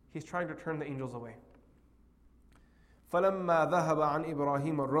 He's trying to turn the angels away. فَلَمَّا ذَهَبَ عَنْ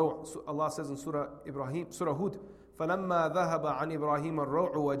إِبْرَاهِيمَ الرَّوْعُ. Allah says in Surah Hud, فَلَمَّا ذَهَبَ عَنْ إِبْرَاهِيمَ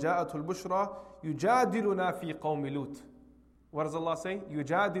الرَّوْعُ وَجَاءَتُ الْبُشْرَى يُجَادِلُنَا فِي قَوْمِ لُوطٍ. What does Allah say?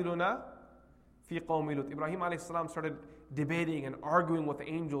 يُجَادِلُنَا فِي قَوْمِ لُوطٍ. Ibrahim alayhi salam started debating and arguing with the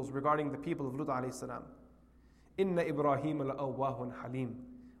angels regarding the people of Lut alayhi salam. إِنَّ إِبْرَاهِيمَ لَأَوَّاهٌ حَلِيمٌ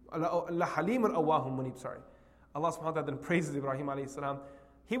لَحَلِيمٌ أَوَّاهٌ مُنِيبٌ. Sorry. Allah subhanahu wa ta'ala then praises Ibrahim alayhi salam.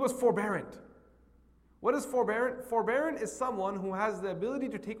 He was forbearant. What is forbearant? Forbearant is someone who has the ability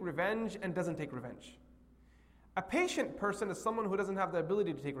to take revenge and doesn't take revenge. A patient person is someone who doesn't have the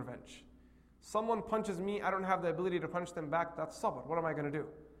ability to take revenge. Someone punches me, I don't have the ability to punch them back, that's sabr. What am I going to do?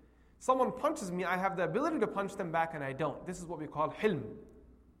 Someone punches me, I have the ability to punch them back and I don't. This is what we call hilm,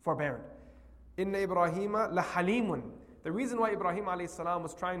 forbearant. Inna Ibrahima la halimun. The reason why Ibrahim alayhi salam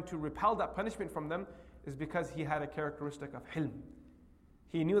was trying to repel that punishment from them is because he had a characteristic of hilm.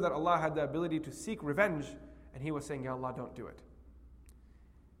 He knew that Allah had the ability to seek revenge, and he was saying, Ya Allah, don't do it.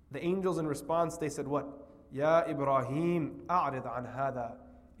 The angels in response, they said what? Ya Ibrahim, a'rid an hada,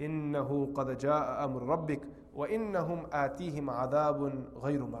 innahu qad ja'a amr rabbik, wa innahum atihim adabun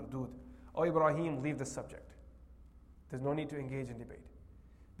ghayru mardud. Oh Ibrahim, leave the subject. There's no need to engage in debate.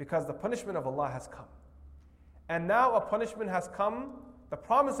 Because the punishment of Allah has come. And now a punishment has come, the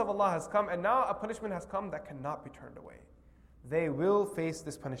promise of Allah has come, and now a punishment has come that cannot be turned away. They will face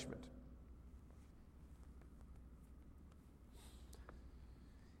this punishment.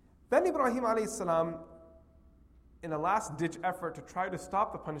 Then Ibrahim alayhi salam, in a last-ditch effort to try to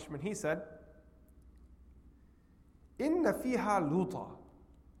stop the punishment, he said, Inna fiha luta.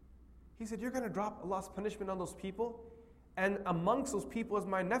 He said, you're going to drop Allah's punishment on those people, and amongst those people is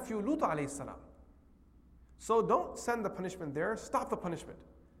my nephew Lut alayhi salam. So don't send the punishment there, stop the punishment.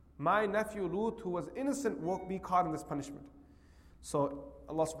 My nephew Lut, who was innocent, won't be caught in this punishment. So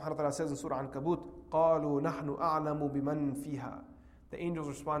Allah subhanahu wa ta'ala says in Surah Ankabut, قَالُوا نَحْنُ أَعْلَمُ بِمَنْ فِيهَا. The angels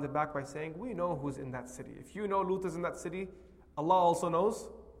responded back by saying, we know who's in that city. If you know Lut is in that city, Allah also knows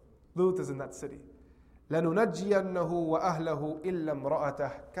Lut is in that city. لَنُنَجِّيَنَّهُ وَأَهْلَهُ إِلَّا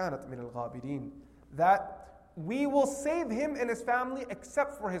امْرَأَتَهُ كَانَتْ مِنَ الْغَابِرِينَ. That we will save him and his family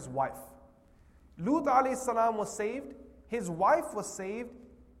except for his wife. Lut alayhi salam was saved, his wife was saved,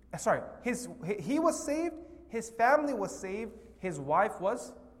 he was saved, his family was saved, his wife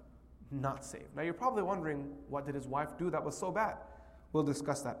was not saved. Now you're probably wondering, what did his wife do that was so bad? We'll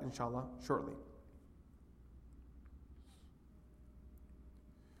discuss that inshallah shortly.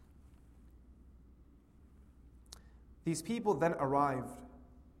 These people then arrived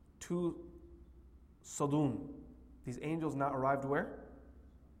to Sodom. These angels now arrived where?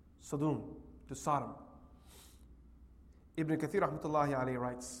 Sodom, to Sodom. Ibn Kathir rahmatullahi alayhi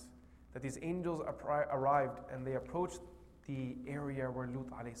writes that these angels arrived and they approached the area where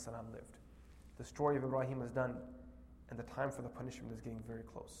Lut alayhi salam lived. The story of Ibrahim is done and the time for the punishment is getting very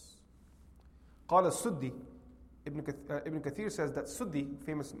close. قال السدي, Ibn Kathir says that Suddi,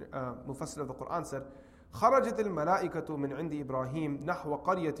 famous mufassir of the Quran, said, خرجت الملائكة من عند إبراهيم نحو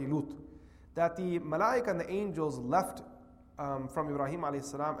قرية لوط. That the malaika and the angels left from Ibrahim alayhi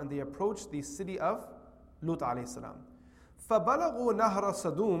salam and they approached the city of Lut alayhi salam. فبلغوا نهر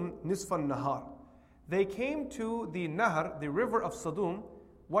صدوم نصف النهار. They came to the Nahar, the river of Sodom,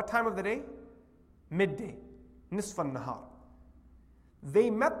 what time of the day? Midday. نصف النهار. They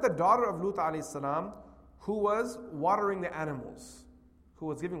met the daughter of Lut alayhi salam who was watering the animals, who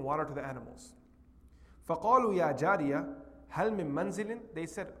was giving water to the animals. فقالوا يا جارية هل من منزل. They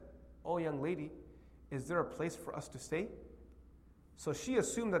said, oh young lady, is there a place for us to stay? So she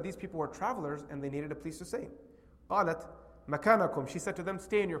assumed that these people were travelers and they needed a place to stay. قالت مكانكم. She said to them,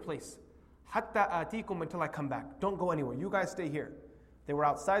 stay in your place. حتى آتيكم, until I come back. Don't go anywhere. You guys stay here. They were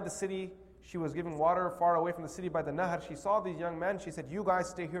outside the city. She was giving water far away from the city by the Nahar. She saw these young men. She said, you guys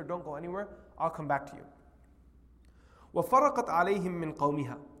stay here. Don't go anywhere. I'll come back to you. وَفَرَقَتْ عَلَيْهِمْ مِنْ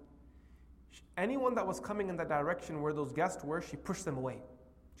قَوْمِهَا. Anyone that was coming in that direction where those guests were, she pushed them away.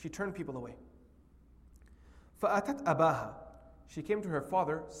 She turned people away. فَأَتَتْ أَبَاهَا. She came to her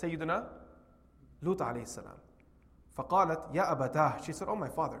father, Sayyidina Lut alayhi salam. فَقَالَتْ يَا أَبَتَاهِ. She said, oh my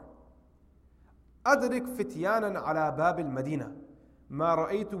father, أَدْرِكْ فِتْيَانًا عَلَى بَابِ الْمَدِينَةِ ما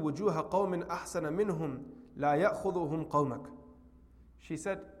رأيت وجوه قوم أحسن منهم لا يأخذهم قومك. She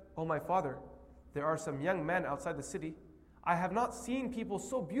said, oh my father, there are some young men outside the city. I have not seen people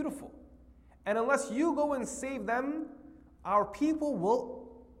so beautiful. And unless you go and save them, our people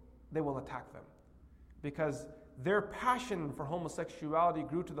will attack them. Because their passion for homosexuality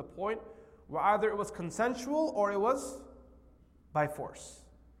grew to the point where either it was consensual or it was by force.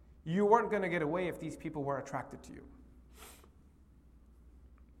 You weren't going to get away if these people were attracted to you.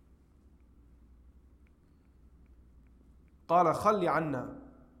 قال خلي عنا.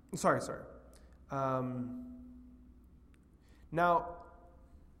 Sorry. Now,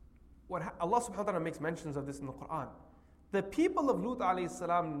 what Allah subhanahu wa ta'ala makes mentions of this in the Quran. The people of Lut alayhi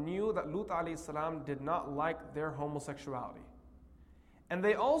salam knew that Lut alayhi salam did not like their homosexuality. And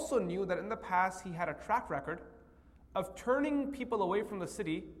they also knew that in the past he had a track record of turning people away from the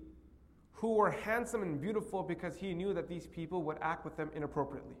city who were handsome and beautiful because he knew that these people would act with them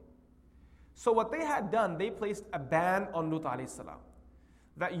inappropriately. So what they had done, they placed a ban on Lut alayhi salam,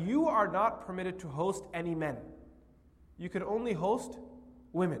 that you are not permitted to host any men. You could only host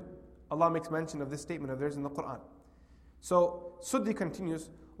women. Allah makes mention of this statement of theirs in the Quran. So Suddi continues,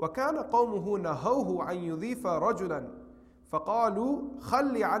 وَكَانَ قَوْمُهُ نَهَوْهُ عَنْ يُضِيفَ رَجُلًا فَقَالُوا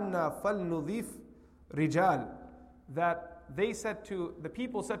خَلِّ عَنَّا فَلْنُضِيفْ رِجَالٍ. That the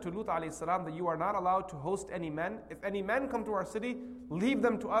people said to Lut alayhi salam that you are not allowed to host any men. If any men come to our city, leave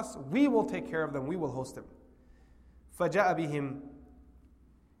them to us. We will take care of them. We will host them. فَجَاءَ بِهِمْ.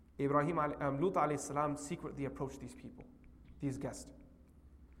 Lut alayhi salam secretly approached these people, these guests.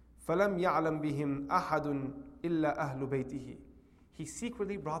 فَلَمْ يَعْلَمْ بِهِمْ أَحَدٌ إِلَّا أَهْلُ بَيْتِهِ. He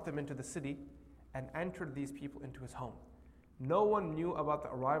secretly brought them into the city and entered these people into his home. No one knew about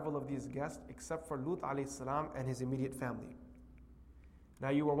the arrival of these guests except for Lut alayhi salam and his immediate family. Now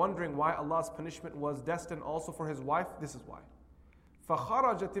you were wondering why Allah's punishment was destined also for his wife. This is why.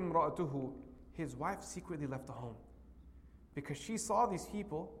 فَخَرَجَتْ امْرَأَتُهُ. His wife secretly left the home because she saw these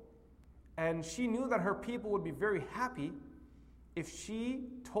people and she knew that her people would be very happy if she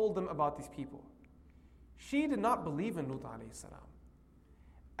told them about these people. She did not believe in Lut alayhi salam.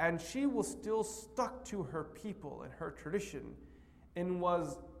 And she was still stuck to her people and her tradition and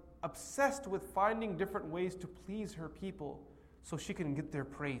was obsessed with finding different ways to please her people so she can get their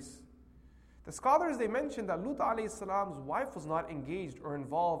praise. The scholars, they mentioned that Lut alayhi salam's wife was not engaged or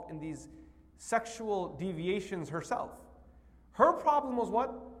involved in these sexual deviations herself. Her problem was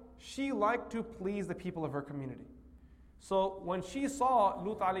what? She liked to please the people of her community. So when she saw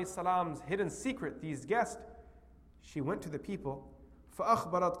Lut alayhi salam's hidden secret, these guests, she went to the people.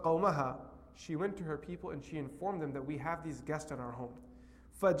 فَأَخْبَرَتْ قَوْمَهَا. She went to her people and she informed them that we have these guests in our home.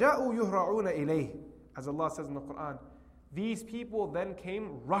 فَجَاءُوا يُهْرَعُونَ إِلَيْهِ. As Allah says in the Quran, these people then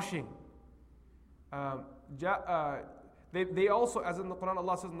came rushing. They also, as in the Quran,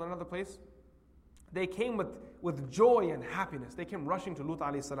 Allah says in another place, they came with joy and happiness. They came rushing to Lut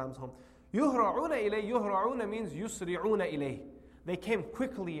alayhi salam's home. يُهْرَعُونَ إِلَيْهِ. يُهْرَعُونَ means يُسْرِعُونَ إِلَيْهِ. They came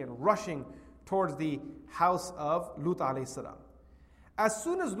quickly and rushing towards the house of Lut alayhi salam. As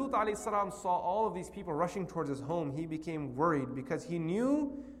soon as Lut alayhi salam saw all of these people rushing towards his home, he became worried because he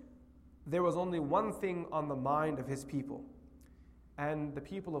knew there was only one thing on the mind of his people. And the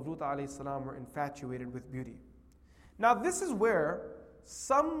people of Lut alayhi salam were infatuated with beauty. Now this is where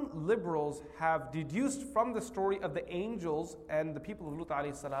some liberals have deduced from the story of the angels and the people of Lut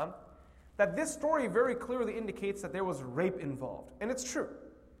alayhi salam that this story very clearly indicates that there was rape involved. And it's true.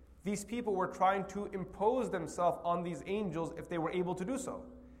 These people were trying to impose themselves on these angels if they were able to do so.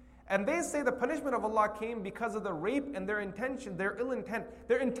 And they say the punishment of Allah came because of the rape and their intention, their ill intent,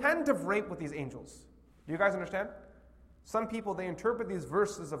 their intent of rape with these angels. Do you guys understand? Some people, they interpret these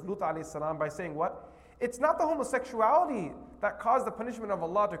verses of Lut alayhi salam by saying what? It's not the homosexuality that caused the punishment of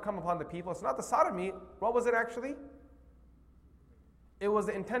Allah to come upon the people. It's not the sodomy. What was it actually? It was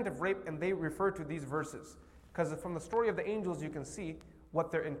the intent of rape, and they refer to these verses. Because from the story of the angels, you can see what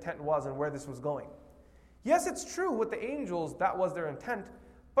their intent was and where this was going. Yes, it's true with the angels, that was their intent,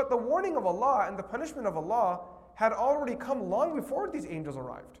 but the warning of Allah and the punishment of Allah had already come long before these angels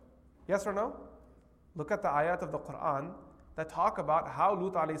arrived. Yes or no? Look at the ayat of the Quran that talk about how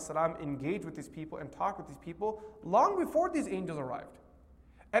Lut alayhi salam engaged with these people and talked with these people long before these angels arrived.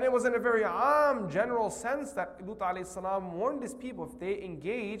 And it was in a very general sense that Lut alayhi salam warned his people, if they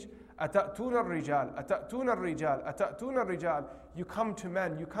engage, أَتَأْتُونَ الرِّجَالِ أَتَأْتُونَ الرِّجَالِ أَتَأْتُونَ الرِّجَالِ, you come to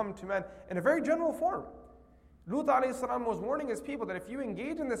men, in a very general form. Lut alayhi salam was warning his people that if you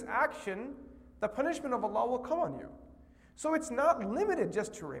engage in this action, the punishment of Allah will come on you. So it's not limited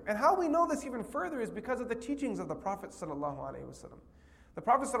just to rape. And how we know this even further is because of the teachings of the Prophet sallallahu alaihi wasallam. The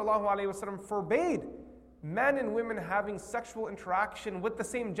Prophet sallallahu alaihi wasallam forbade men and women having sexual interaction with the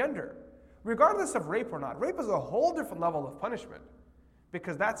same gender, regardless of rape or not. Rape is a whole different level of punishment,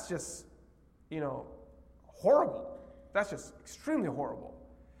 because that's just, horrible. That's just extremely horrible.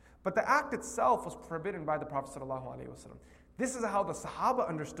 But the act itself was forbidden by the Prophet ﷺ. This is how the Sahaba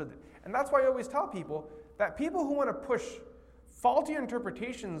understood it. And that's why I always tell people that people who want to push faulty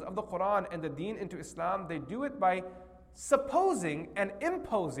interpretations of the Quran and the Deen into Islam, they do it by supposing and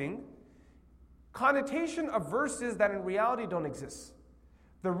imposing connotation of verses that in reality don't exist.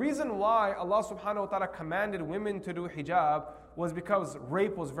 The reason why Allah subhanahu wa ta'ala commanded women to do hijab was because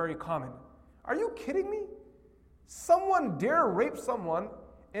rape was very common. Are you kidding me? Someone dare rape someone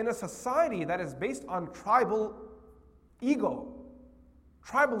in a society that is based on tribal ego,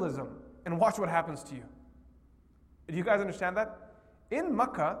 tribalism, and watch what happens to you. Do you guys understand that? In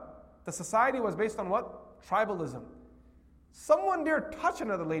Makkah, the society was based on what? Tribalism. Someone dare touch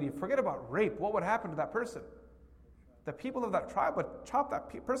another lady, forget about rape, what would happen to that person? The people of that tribe would chop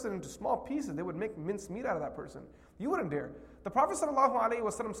that person into small pieces. They would make mincemeat out of that person. You wouldn't dare. The Prophet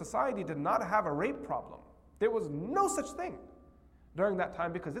ﷺ society did not have a rape problem. There was no such thing during that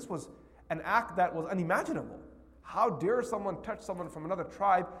time, because this was an act that was unimaginable. How dare someone touch someone from another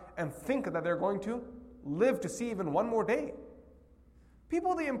tribe and think that they're going to live to see even one more day?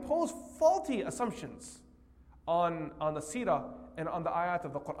 People, they impose faulty assumptions on the seerah and on the ayat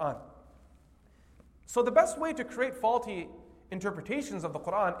of the Quran. So the best way to create faulty interpretations of the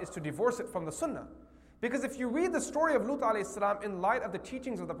Quran is to divorce it from the Sunnah. Because if you read the story of Lut alayhi salam in light of the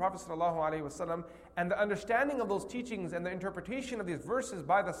teachings of the Prophet sallallahu alaihi wasallam and the understanding of those teachings and the interpretation of these verses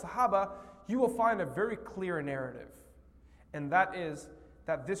by the Sahaba, you will find a very clear narrative. And that is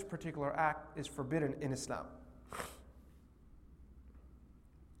that this particular act is forbidden in Islam.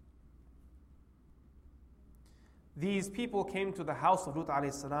 These people came to the house of Lut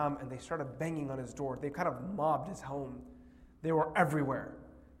alayhi salam and they started banging on his door. They kind of mobbed his home. They were everywhere.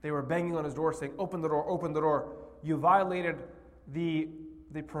 They were banging on his door saying, open the door, open the door. You violated the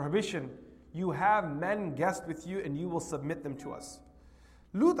prohibition. You have men guests with you and you will submit them to us.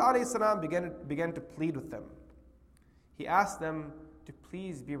 Lut alayhi salam began to plead with them. He asked them to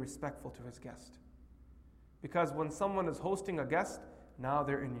please be respectful to his guest. Because when someone is hosting a guest, now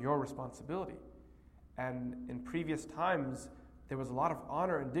they're in your responsibility. And in previous times, there was a lot of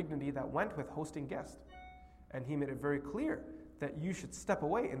honor and dignity that went with hosting guests. And he made it very clear that you should step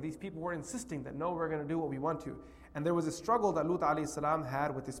away. And these people were insisting that no, we're going to do what we want to. And there was a struggle that Lut alayhi salam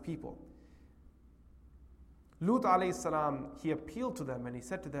had with his people. Lut alayhi salam, he appealed to them and he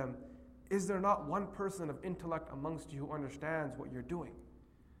said to them, is there not one person of intellect amongst you who understands what you're doing?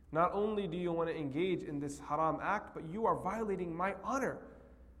 Not only do you want to engage in this haram act, but you are violating my honor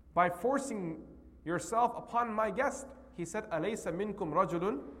by forcing yourself upon my guest. He said, أَلَيْسَ مِنْكُمْ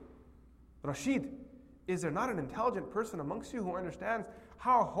رَجُلٌ رَشِيدٌ. Is there not an intelligent person amongst you who understands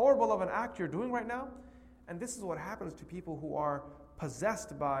how horrible of an act you're doing right now? And this is what happens to people who are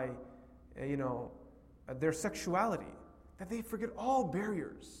possessed by, their sexuality, that they forget all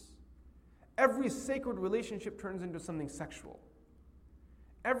barriers. Every sacred relationship turns into something sexual.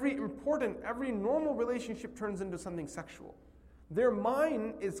 Every normal relationship turns into something sexual. Their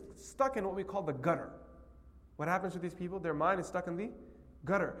mind is stuck in what we call the gutter. What happens to these people? Their mind is stuck in the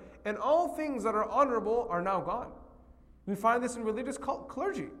gutter. And all things that are honorable are now gone. We find this in religious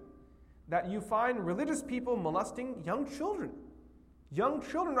clergy, that you find religious people molesting young children. Young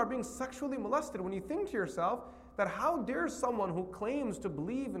children are being sexually molested. When you think to yourself that how dare someone who claims to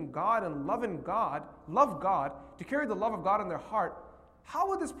believe in God and love God, to carry the love of God in their heart, how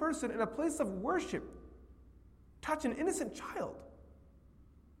would this person in a place of worship touch an innocent child?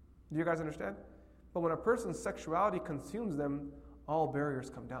 Do you guys understand? But when a person's sexuality consumes them, all barriers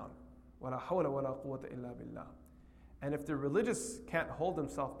come down. وَلَا حَوْلَ وَلَا قُوَّةَ إِلَّا بِاللَّهِ. And if the religious can't hold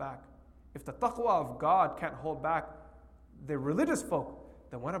themselves back, if the taqwa of God can't hold back the religious folk,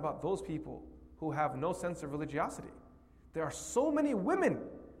 then what about those people who have no sense of religiosity? There are so many women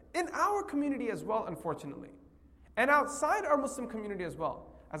in our community as well, unfortunately, and outside our Muslim community as well,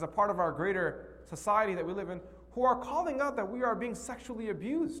 as a part of our greater society that we live in, who are calling out that we are being sexually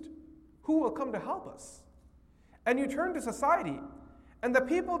abused. Who will come to help us? And you turn to society, and the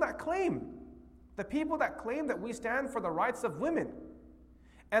people that claim that we stand for the rights of women,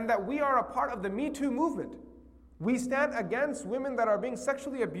 and that we are a part of the Me Too movement, we stand against women that are being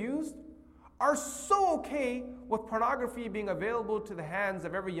sexually abused, are so okay with pornography being available to the hands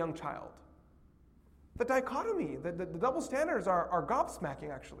of every young child. The dichotomy, the double standards are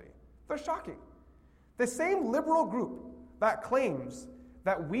gobsmacking actually. They're shocking. The same liberal group that claims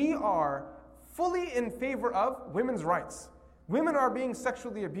that we are fully in favor of women's rights. Women are being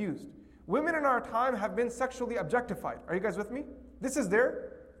sexually abused. Women in our time have been sexually objectified. Are you guys with me? This is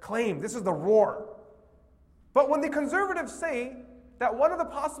their claim. This is the roar. But when the conservatives say that one of the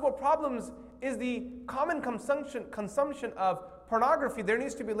possible problems is the common consumption of pornography, there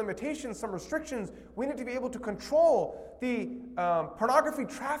needs to be limitations, some restrictions. We need to be able to control the pornography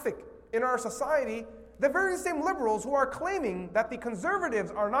traffic in our society. The very same liberals who are claiming that the conservatives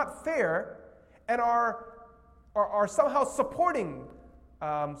are not fair and are somehow supporting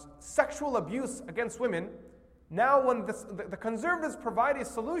sexual abuse against women, now when the conservatives provide a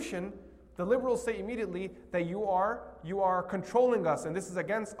solution, the liberals say immediately that you are controlling us and this is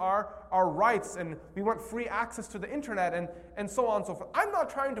against our rights and we want free access to the internet and so on and so forth. I'm not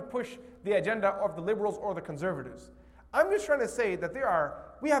trying to push the agenda of the liberals or the conservatives. I'm just trying to say that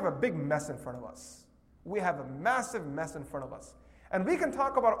we have a big mess in front of us. We have a massive mess in front of us. And we can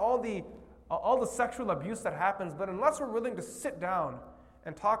talk about all the sexual abuse that happens, but unless we're willing to sit down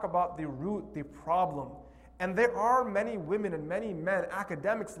and talk about the root, the problem, and there are many women and many men,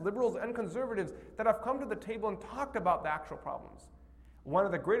 academics, liberals, and conservatives that have come to the table and talked about the actual problems. One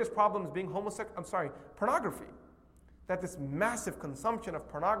of the greatest problems being pornography. That this massive consumption of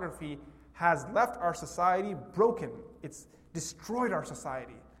pornography has left our society broken. It's destroyed our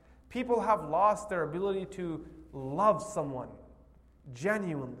society. People have lost their ability to love someone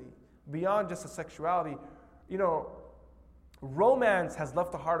genuinely, beyond just a sexuality. Romance has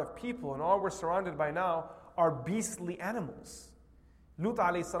left the heart of people, and all we're surrounded by now are beastly animals. Lut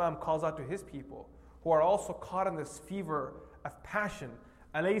alayhi salam calls out to his people, who are also caught in this fever of passion.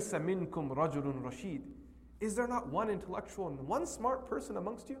 أَلَيْسَ مِنْكُمْ رَجُلٌ رَشِيدٌ. Is there not one intellectual and one smart person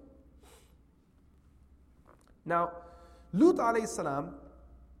amongst you? Now, Lut alayhi salam,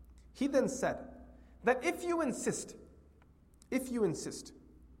 he then said that if you insist, Lut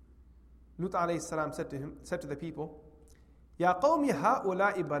alayhi salam said to the people, يَا قَوْمِ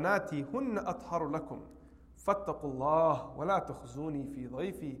هَؤُلَاءِ بَنَاتِي هُنَّ أَطْهَرُ لَكُمْ فَاتَّقُوا اللَّهَ وَلَا تُخْزُونِي فِي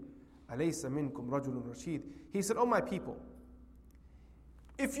ضَيْفِي أَلَيْسَ مِنْكُمْ رَجُلٌ رَشِيدٌ. He said, "Oh my people,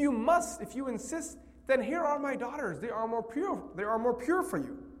 if you insist, then here are my daughters. They are more pure for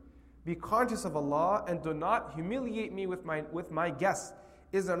you. Be conscious of Allah and do not humiliate me with my guests.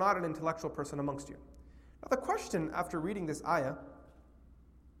 Is there not an intellectual person amongst you?" Now the question after reading this ayah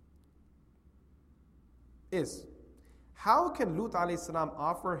is, how can Lut alayhi salam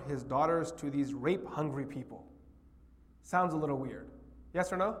offer his daughters to these rape-hungry people? Sounds a little weird.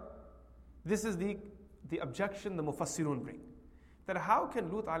 Yes or no? This is the objection the Mufassirun bring. That how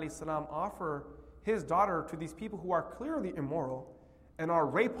can Lut alayhi salam offer his daughter to these people who are clearly immoral and are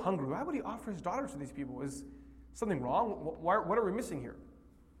rape hungry? Why would he offer his daughter to these people? Is something wrong? What are we missing here?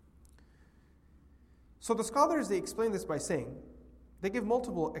 So the scholars, they explain this by saying, they give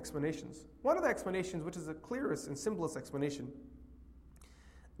multiple explanations. One of the explanations, which is the clearest and simplest explanation,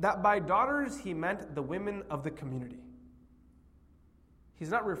 that by daughters he meant the women of the community. He's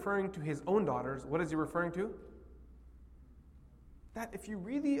not referring to his own daughters. What is he referring to? That if you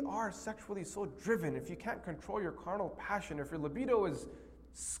really are sexually so driven, if you can't control your carnal passion, if your libido is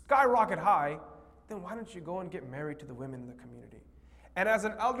skyrocket high, then why don't you go and get married to the women in the community? And as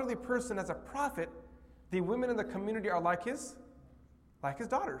an elderly person, as a prophet, the women in the community are like his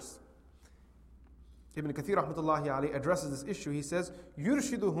daughters. Ibn Kathir rahmatullahi alayhi addresses this issue. He says,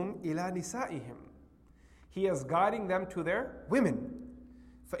 يُرْشِدُهُمْ إِلَى نِسَائِهِمْ. He is guiding them to their women.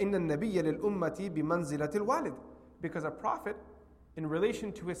 فَإِنَّ النَّبِيَّ لِلْأُمَّةِ بِمَنْزِلَةِ الْوَالِدِ. Because a prophet, in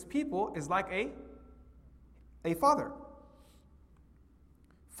relation to his people, is like a father.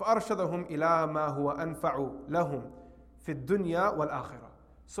 فَأَرْشَدَهُمْ إِلَى مَا هُوَ أَنْفَعُ لَهُمْ فِي الدُّنْيَا وَالْآخِرَةِ.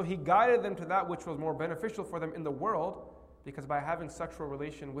 So he guided them to that which was more beneficial for them in the world, because by having sexual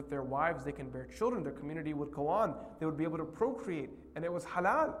relation with their wives, they can bear children, their community would go on, they would be able to procreate, and it was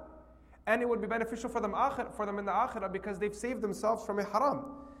halal. And it would be beneficial for them in the akhirah because they've saved themselves from a haram.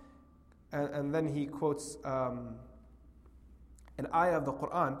 And then he quotes an ayah of the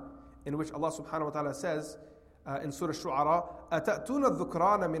Quran in which Allah subhanahu wa ta'ala says in Surah Shu'ara, أَتَأْتُونَ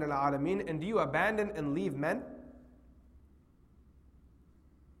الذُّكْرَانَ مِنَ الْعَالَمِينَ. And do you abandon and leave men?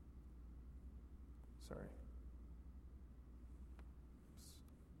 Sorry.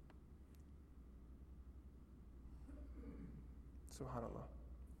 Subhanallah.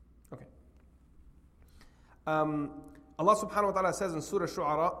 Okay. Allah subhanahu wa ta'ala says in Surah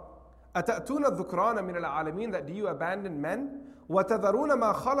Shu'ara, أَتَأْتُونَ الذُّكْرَانَ مِنَ الْعَالَمِينَ. That do you abandon men? وَتَذَرُونَ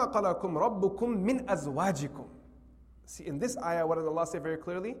مَا خَلَقَ لَكُمْ رَبُّكُمْ مِنْ أَزْوَاجِكُمْ. See, in this ayah, what does Allah say very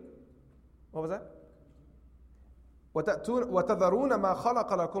clearly? What was that? وَتَذَرُونَ مَا خَلَقَ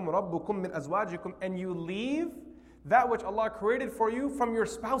لَكُمْ رَبُّكُمْ مِنْ أَزْوَاجِكُمْ. And you leave that which Allah created for you from your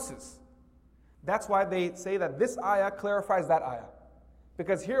spouses. That's why they say that this ayah clarifies that ayah.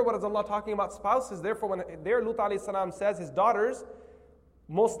 Because here, what is Allah talking about? Spouses. Therefore, when there Lut alayhi salam says his daughters,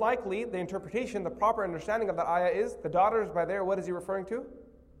 most likely the interpretation, the proper understanding of that ayah is the daughters. By there, what is he referring to?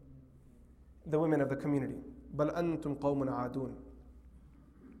 The women of the community. بَلْ أَنْتُمْ قَوْمٌ عَادُونَ.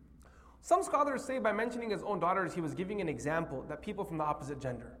 Some scholars say by mentioning his own daughters, he was giving an example that people from the opposite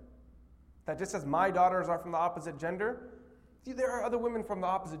gender. That just as my daughters are from the opposite gender, there are other women from the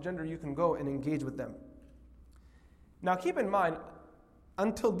opposite gender, you can go and engage with them. Now keep in mind,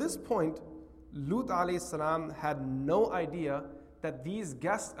 until this point, Lut alayhi salam had no idea that these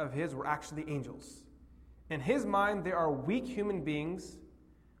guests of his were actually angels. In his mind, they are weak human beings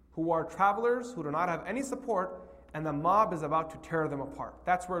who are travelers, who do not have any support, and the mob is about to tear them apart.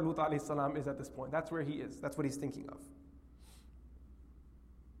 That's where Lut alayhi salam is at this point. That's where he is. That's what he's thinking of.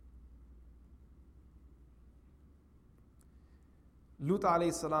 Lut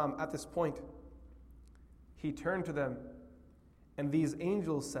alayhi salam, at this point, he turned to them, and these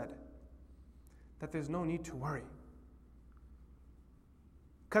angels said that there's no need to worry.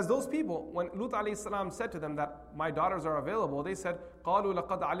 Because those people, when Lut alayhi salam said to them that my daughters are available, they said, قَالُوا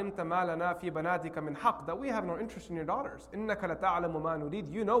لَقَدْ عَلِمْتَ مَا لَنَا فِي بَنَاتِكَ مِنْ حَقٍّ. That we have no interest in your daughters. إِنَّكَ لَتَعْلَمُ مَا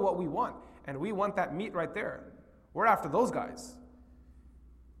نُرِيدُ. You know what we want, and we want that meat right there. We're after those guys.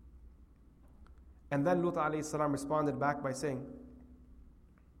 And then Lut alayhi salam responded back by saying,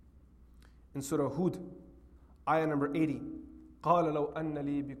 in Surah Hud, ayah number 80, قَالَ لَوْ أَنَّ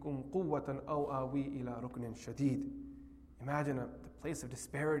لِي بِكُمْ قُوَّةً أَوْ آوِي إِلَىٰ رُكْنٍ شَدِيدٍ. Imagine the place of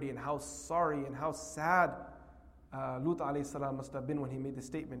disparity and how sorry and how sad Lut alayhi salam must have been when he made this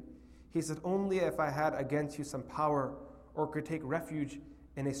statement. He said, only if I had against you some power or could take refuge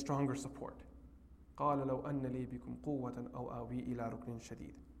in a stronger support. قَالَ لَوْ أَنَّ لِي بِكُمْ قُوَّةً أَوْ آوِي إِلَىٰ رُكْنٍ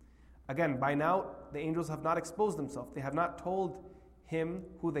شَدِيدٍ. Again, by now, the angels have not exposed themselves. They have not told him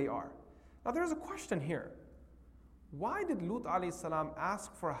who they are. Now there's a question here. Why did Lut alayhi salam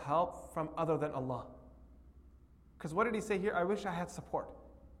ask for help from other than Allah? Because what did he say here? I wish I had support.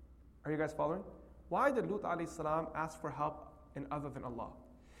 Are you guys following? Why did Lut alayhi salam ask for help in other than Allah?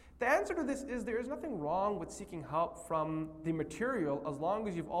 The answer to this is there is nothing wrong with seeking help from the material as long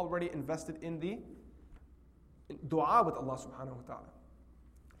as you've already invested in the dua with Allah subhanahu wa ta'ala.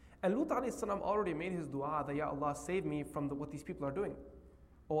 And Lut alayhi salam already made his dua that, Ya Allah, save me from what these people are doing.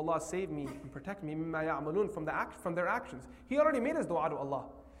 Oh Allah, save me and protect me from their actions. He already made his dua to Allah.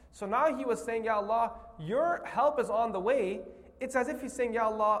 So now he was saying, Ya Allah, your help is on the way. It's as if he's saying, Ya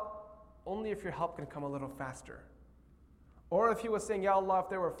Allah, only if your help can come a little faster. Or if he was saying, Ya Allah, if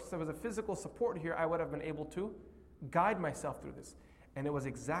there was a physical support here, I would have been able to guide myself through this. And it was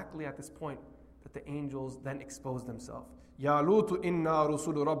exactly at this point that the angels then exposed themselves. Ya Lut, inna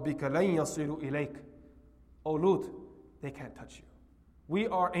rusulu rabbika lan yasilu ilayk. O Lut, they can't touch you. We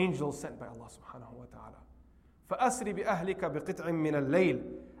are angels sent by Allah subhanahu wa ta'ala. فَأَسْرِ بِأَهْلِكَ بِقِطْعٍ مِّنَ اللَّيْلِ.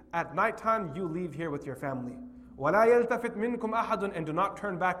 At nighttime, you leave here with your family. وَلَا يَلْتَفِتْ مِنْكُمْ أَحَدٌ. And do not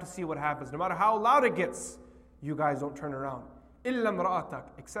turn back to see what happens. No matter how loud it gets, you guys don't turn around. إِلَّا امْرَأَتَكَ.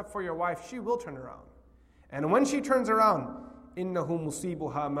 Except for your wife, she will turn around. And when she turns around, إِنَّهُ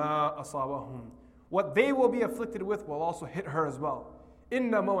مُصِيبُهَا مَا أَصَابَهُمْ. What they will be afflicted with will also hit her as well.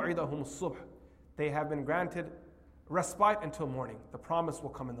 إِنَّ مَوْعِدَهُمُ الصُّبْحِ. They have been granted respite until morning. The promise will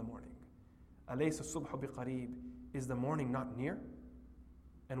come in the morning. أَلَيْسَ الصُّبْحُ بِقَرِيبٍ. Is the morning not near?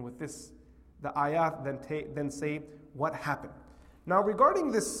 And with this, the ayat then say what happened. Now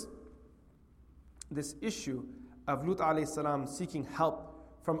regarding this issue of Lut alayhi salam seeking help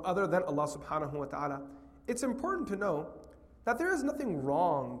from other than Allah subhanahu wa ta'ala, it's important to know that there is nothing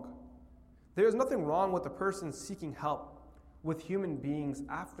wrong. There is nothing wrong with a person seeking help with human beings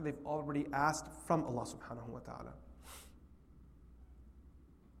after they've already asked from Allah subhanahu wa ta'ala.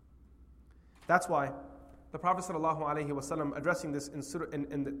 That's why the Prophet sallallahu alaihi wasallam, addressing this in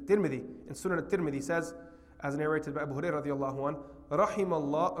the Tirmidhi, in Sunan al-Tirmidhi, says, as narrated by Abu Hurairah radiyallahu anh,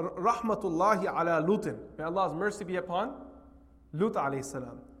 rahmatullahi ala Lutin. May Allah's mercy be upon Lut alayhi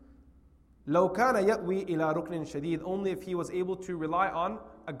salam. لو كان يأوي إلى ركن شديد. Only if he was able to rely on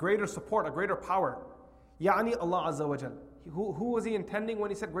a greater support, a greater power. يعني Allah azza wa jal. Who was he intending when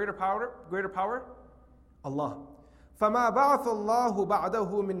he said greater power? Greater power? Allah. فما بعث الله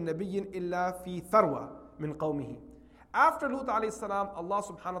بعده من نبي إلا في ثروة من قومه. After Lut alayhi salam, Allah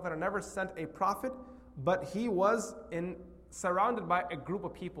subhanahu wa ta'ala never sent a prophet, but he was surrounded by a group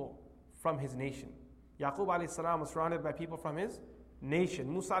of people from his nation. Yaqub alayhi salam was surrounded by people from his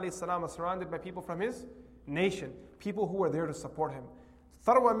nation. Musa alayhi salam was surrounded by people from his nation. People who were there to support him.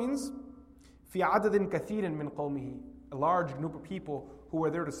 Tharwa means في عدد كثير من قومه. A large group of people who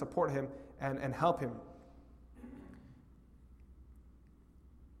were there to support him and help him.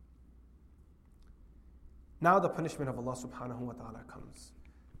 Now the punishment of Allah subhanahu wa ta'ala comes.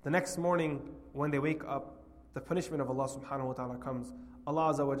 The next morning when they wake up, the punishment of Allah subhanahu wa ta'ala comes.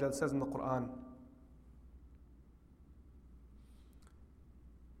 Allah azza wa jal says in the Quran,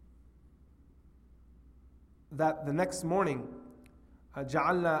 that the next morning,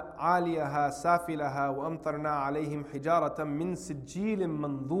 جعلنا عاليها سافلها وأمطرنا عليهم حجارة من سجيل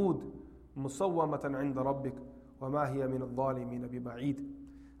منضود مسومة عند ربك وما هي من الظالمين ببعيد.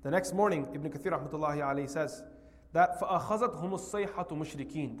 The next morning, Ibn Kathir rahmatullahi alayhi says that فأخذتهم الصيحة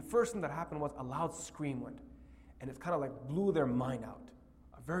مشركين. The first thing that happened was a loud scream went, and it kind of like blew their mind out.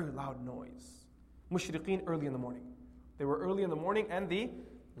 A very loud noise. Mushrikeen early in the morning. They were early in the morning, and the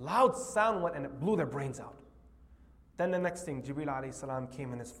loud sound went, and it blew their brains out. Then the next thing, Jibreel alayhi salam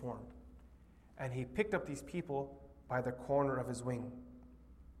came in his form, and he picked up these people by the corner of his wing.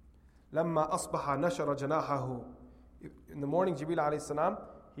 لما أصبح نشر جناحه. In the morning, Jibreel alayhi salam,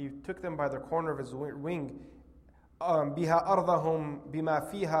 he took them by the corner of his wing. بها أرضهم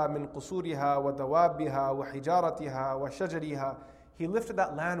بما فيها من قصورها ودوابها وحجارتها وشجرها. He lifted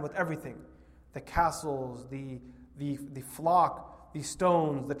that land with everything, the castles, the flock, the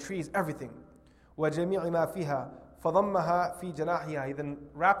stones, the trees, everything. وجميع ما فيها فضمها في جناحها. He then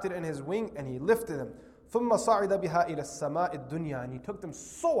wrapped it in his wing and he lifted them. ثم صعد بها إلى السماء الدنيا. And he took them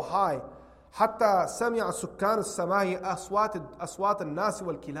so high حتى سمع سكان السماء أصوات الناس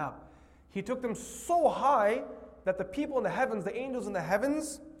والكلاب. He took them so high that the people in the heavens, the angels in the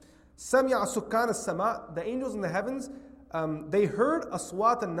heavens, سمع سكان السماء, the angels in the heavens, they heard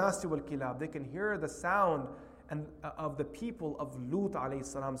أصوات الناس والكلاب. They can hear the sound of the people of Lut alayhi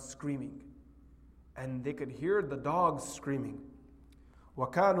salam screaming. And they could hear the dogs screaming.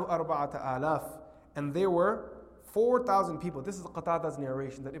 وَكَانُوا أَرْبَعَةَ آلَافٍ. And there were 4,000 people. This is Qatada's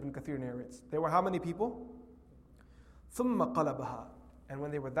narration that Ibn Kathir narrates. There were how many people? ثُمَّ قَلَبَهَا. And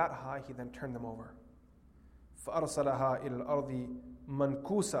when they were that high, he then turned them over. فَأَرْسَلَهَا إِلَى الْأَرْضِ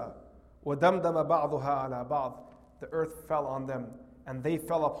مَنْكُوسًا وَدَمْدَمَ بَعْضُهَا عَلَى بَعْضٍ. The earth fell on them, and they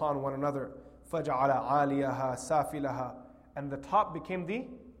fell upon one another. فَجَعَلَ عَالِيَهَا سَافِلَهَا. And the top became the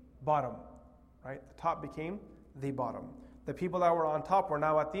bottom. Right? The top became the bottom. The people that were on top were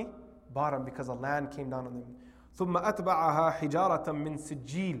now at the bottom because the land came down on them. ثُمَّ أَتْبَعَهَا حِجَارَةً مِّن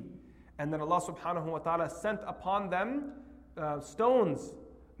سِجِّيلٍ. And then Allah subhanahu wa ta'ala sent upon them stones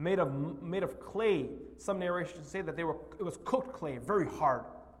made of clay. Some narrations say that it was cooked clay, very hard,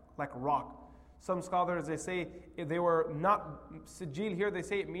 like rock. Some scholars, they say they were not sijil here, they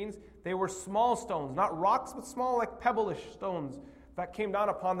say it means they were small stones, not rocks, but small like pebble-ish stones that came down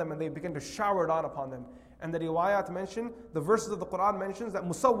upon them and they began to shower down upon them. And the riwayat mention, the verses of the Quran mentions that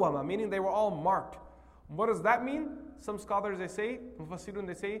musawwama, meaning they were all marked. What does that mean? Some scholars, they say, mufassirun,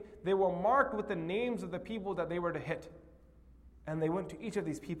 they say, they were marked with the names of the people that they were to hit. And they went to each of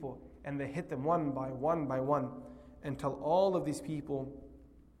these people and they hit them one by one until all of these people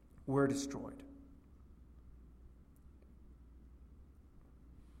were destroyed.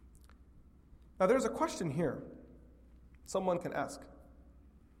 Now there's a question here someone can ask.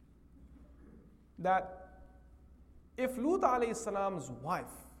 That if Lut alayhi salam's wife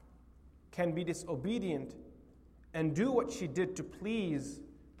can be disobedient and do what she did to please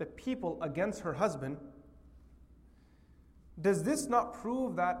the people against her husband, does this not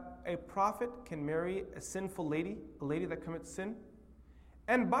prove that a prophet can marry a sinful lady, a lady that commits sin?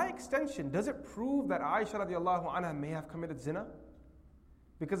 And by extension, does it prove that Aisha radiallahu anha may have committed zina?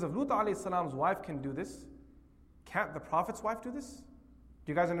 Because if Lut alayhi salam's wife can do this, can't the prophet's wife do this?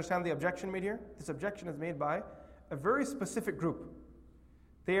 Do you guys understand the objection made here? This objection is made by a very specific group.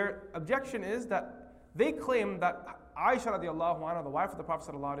 Their objection is that they claim that Aisha radiallahu anha, the wife of the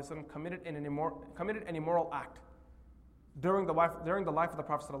Prophet sallallahu alaihi wasallam, committed an immoral act during the life of the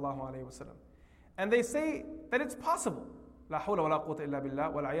Prophet sallallahu alaihi wasallam. And they say that it's possible. La hawla wa la quwwata illa billah,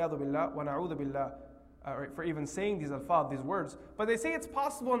 wa l'ayadu billah, wa na'udhu billah, for even saying these alfaz, these words. But they say it's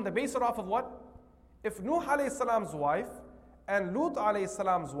possible and they base it off of what? If Nuh alayhi salam's wife and Lut alayhi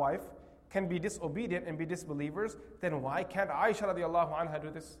salam's wife can be disobedient and be disbelievers, then why can't Aisha radiallahu anha do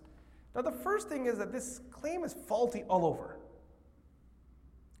this? Now the first thing is that this claim is faulty all over.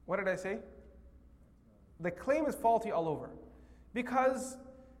 What did I say? The claim is faulty all over. Because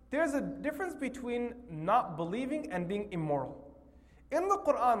there's a difference between not believing and being immoral. In the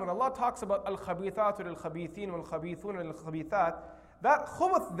Quran, when Allah talks about al-khabithatu lil-khabithin wal-khabithuna lil-khabithat, that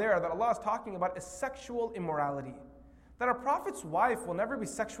khubuth there that Allah is talking about is sexual immorality. That a prophet's wife will never be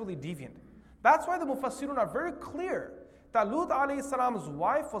sexually deviant. That's why the mufassirun are very clear that Lut alayhi salam's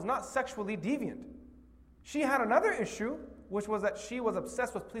wife was not sexually deviant. She had another issue, which was that she was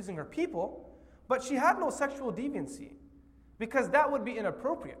obsessed with pleasing her people, but she had no sexual deviancy, because that would be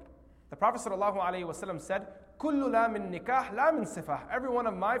inappropriate. The Prophet ﷺ said, "Kullu la min nikah, la min sifah." Every one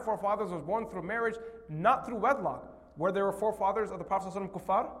of my forefathers was born through marriage, not through wedlock. Were there forefathers of the Prophet ﷺ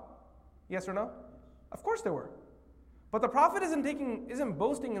kuffar? Yes or no? Of course there were. But the Prophet isn't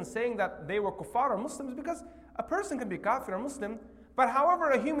boasting and saying that they were kuffar or Muslims, because a person can be kafir or Muslim, but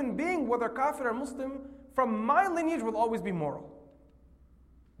however a human being, whether kafir or Muslim, from my lineage will always be moral.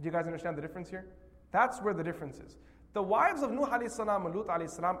 Do you guys understand the difference here? That's where the difference is. The wives of Nuh alayhi salam and Lut alayhi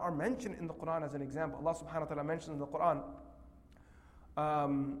salam are mentioned in the Quran as an example. Allah subhanahu wa ta'ala mentions in the Quran,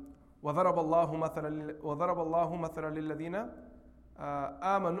 وَضَرَبَ اللَّهُ مَثَلًا لِلَّذِينَ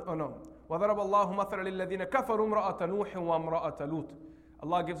وَضَرَبَ اللَّهُ مَثَلًا لِلَّذِينَ كَفَرُوا امْرَأَةَ نُوحٍ وَامْرَأَةَ لُوطٍ.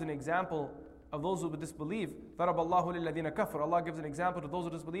 Allah gives an example of those who disbelieve. ضَرَبَ اللَّهُ لِلَّذِينَ كَفَرُوا. Allah gives an example to those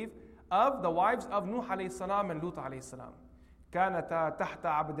who disbelieve of the wives of Nuh alayhi salam and Lut alayhi salam. كَانَتَا تَحْتَ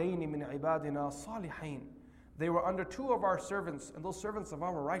عَبْدَيْنِ مِنْ عِبَادِنَا صَالِحَيْنِ. They were under two of our servants, and those servants of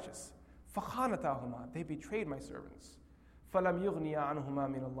ours were righteous. فَخَانَتَاهُمَا. They betrayed my servants. فَلَمْ يُغْنِيَا عَنْهُمَا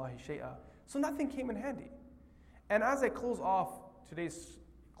مِنَ اللَّهِ شَيْئًا. So nothing came in handy. And as I close off today's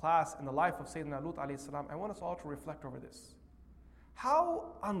class in the life of Sayyidina Lut alayhi salam, I want us all to reflect over this.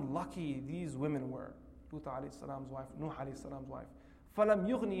 How unlucky these women were. Lut alayhi salam's wife, Nuh alayhi salam's wife. فَلَمْ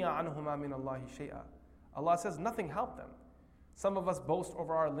يُغْنِيَا عَنْهُمَا مِنَ اللَّهِ شَيْئًا. Allah says nothing helped them. Some of us boast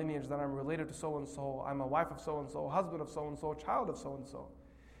over our lineage that I'm related to so-and-so, I'm a wife of so-and-so, husband of so-and-so, child of so-and-so.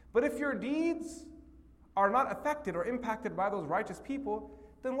 But if your deeds are not affected or impacted by those righteous people,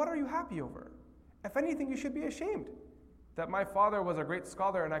 then what are you happy over? If anything, you should be ashamed that my father was a great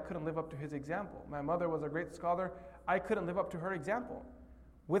scholar and I couldn't live up to his example. My mother was a great scholar, I couldn't live up to her example.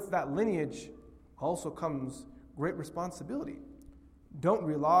 With that lineage also comes great responsibility. Don't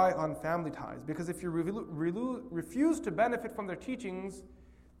rely on family ties, because if you refuse to benefit from their teachings,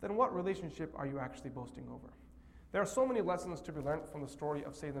 then what relationship are you actually boasting over? There are so many lessons to be learned from the story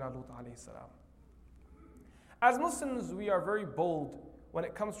of Sayyidina Lut alayhi salam. As Muslims, we are very bold when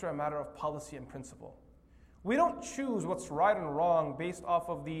it comes to a matter of policy and principle. We don't choose what's right and wrong based off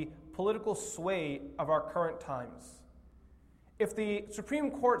of the political sway of our current times. If the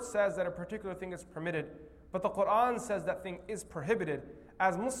Supreme Court says that a particular thing is permitted, but the Quran says that thing is prohibited,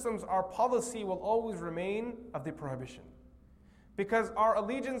 as Muslims, our policy will always remain of the prohibition. Because our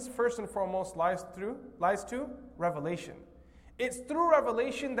allegiance, first and foremost, lies to revelation. It's through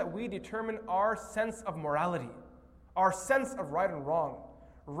revelation that we determine our sense of morality, our sense of right and wrong.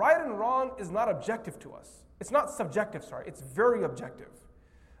 Right and wrong is not objective to us. It's not subjective, it's very objective.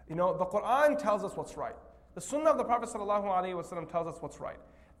 The Quran tells us what's right. The Sunnah of the Prophet ﷺ tells us what's right.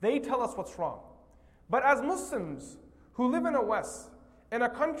 They tell us what's wrong. But as Muslims who live in a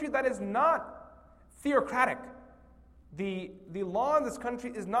country that is not theocratic, the law in this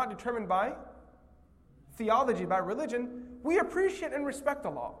country is not determined by theology, by religion, we appreciate and respect the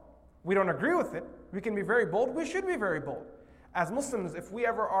law. We don't agree with it. We can be very bold. We should be very bold. As Muslims, if we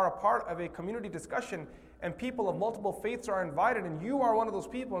ever are a part of a community discussion and people of multiple faiths are invited and you are one of those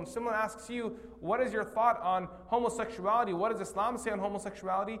people and someone asks you, what is your thought on homosexuality? What does Islam say on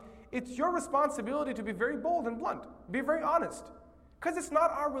homosexuality? It's your responsibility to be very bold and blunt. Be very honest. Because it's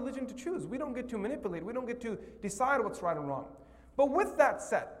not our religion to choose. We don't get to manipulate. We don't get to decide what's right and wrong. But with that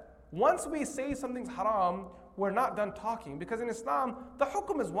said, once we say something's haram, we're not done talking. Because in Islam, the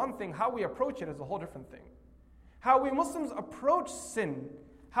hukum is one thing. How we approach it is a whole different thing. How we Muslims approach sin,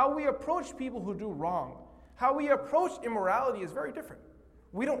 how we approach people who do wrong, how we approach immorality is very different.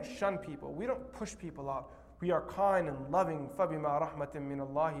 We don't shun people. We don't push people out. We are kind and loving. فَبِمَا رَحْمَةٍ مِّنَ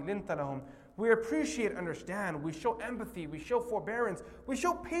اللَّهِ لِنْتَ لَهُمْ. We appreciate, understand. We show empathy. We show forbearance. We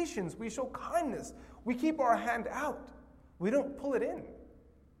show patience. We show kindness. We keep our hand out. We don't pull it in.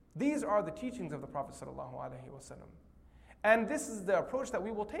 These are the teachings of the Prophet ﷺ. And this is the approach that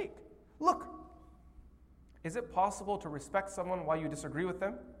we will take. Look, is it possible to respect someone while you disagree with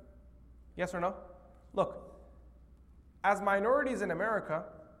them? Yes or no? Look, as minorities in America,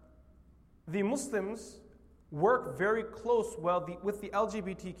 the Muslims work very close with the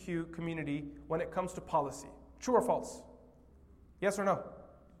LGBTQ community when it comes to policy. True or false? Yes or no?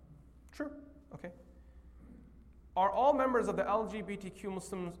 True. Okay. Are all members of the LGBTQ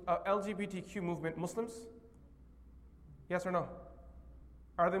movement Muslims? Yes or no?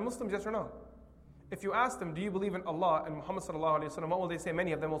 Are they Muslims? Yes or no? If you ask them, do you believe in Allah and Muhammad sallallahu alaihi wasallam, what will they say?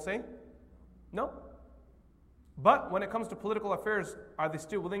 Many of them will say, no. But when it comes to political affairs, are they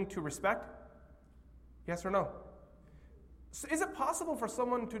still willing to respect? Yes or no? So is it possible for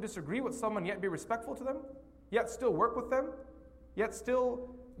someone to disagree with someone yet be respectful to them? Yet still work with them? Yet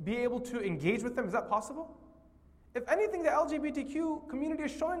still be able to engage with them? Is that possible? If anything, the LGBTQ community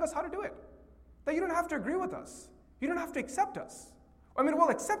is showing us how to do it. That you don't have to agree with us. You don't have to accept us. I mean, we'll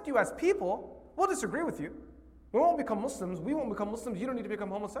accept you as people. We'll disagree with you. We won't become Muslims. We won't become Muslims. You don't need to become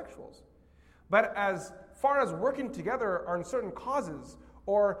homosexuals. But as far as working together on certain causes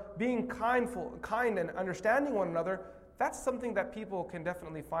or being kind and understanding one another, that's something that people can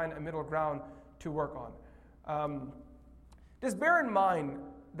definitely find a middle ground to work on. Just bear in mind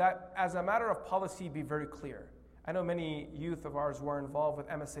that as a matter of policy, be very clear. I know many youth of ours who are involved with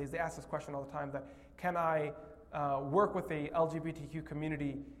MSAs, they ask this question all the time, that can I work with a LGBTQ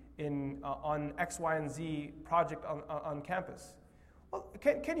community on X, Y, and Z project on campus? Well,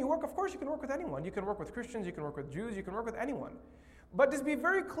 can you work? Of course you can work with anyone. You can work with Christians, you can work with Jews, you can work with anyone. But just be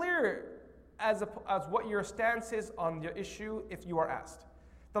very clear as what your stance is on the issue if you are asked.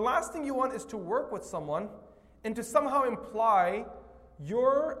 The last thing you want is to work with someone and to somehow imply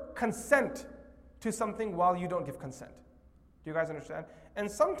your consent to something while you don't give consent. Do you guys understand?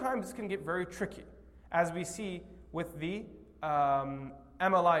 And sometimes this can get very tricky, as we see with the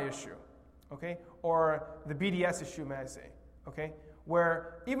MLI issue, okay? Or the BDS issue, may I say, okay?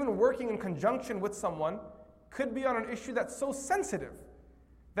 Where even working in conjunction with someone could be on an issue that's so sensitive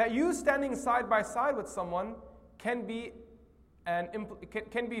that you standing side by side with someone can be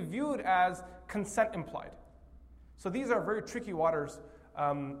viewed as consent implied. So these are very tricky waters.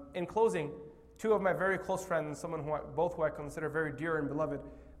 In closing, two of my very close friends, both who I consider very dear and beloved,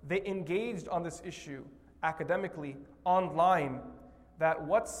 they engaged on this issue academically online, that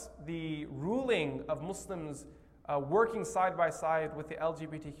what's the ruling of Muslims working side by side with the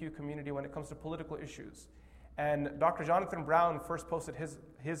LGBTQ community when it comes to political issues. And Dr. Jonathan Brown first posted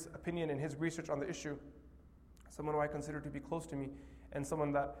his opinion and his research on the issue, someone who I consider to be close to me and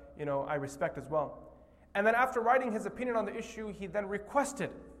someone that I respect as well. And then after writing his opinion on the issue, he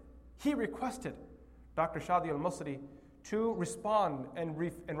requested Dr. Shadi al-Masri to respond and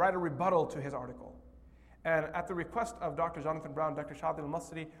write a rebuttal to his article. And at the request of Dr. Jonathan Brown, Dr. Shadi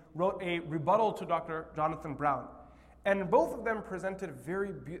al-Masri wrote a rebuttal to Dr. Jonathan Brown. And both of them presented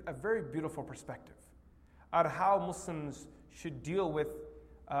a very beautiful perspective on how Muslims should deal with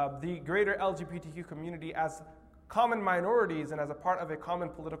the greater LGBTQ community as common minorities and as a part of a common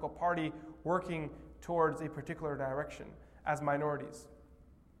political party working towards a particular direction as minorities.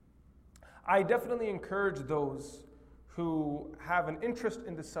 I definitely encourage those who have an interest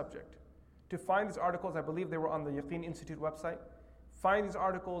in this subject to find these articles. I believe they were on the Yaqeen Institute website. Find these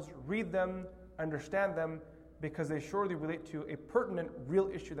articles, read them, understand them, because they surely relate to a pertinent, real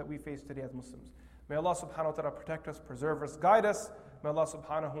issue that we face today as Muslims. May Allah subhanahu wa ta'ala protect us, preserve us, guide us. May Allah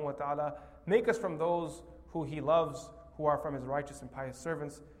subhanahu wa ta'ala make us from those who He loves, who are from His righteous and pious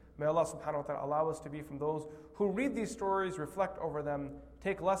servants. May Allah subhanahu wa ta'ala allow us to be from those who read these stories, reflect over them,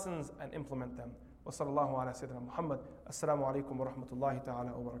 take lessons and implement them. Wa sallallahu ala Sayyidina Muhammad. Assalamu alaikum wa rahmatullahi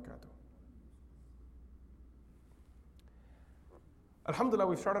ta'ala wa barakatuh. Alhamdulillah,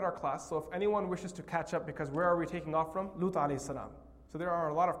 we've started our class, so if anyone wishes to catch up, because where are we taking off from? Lut alayhi salam. So there are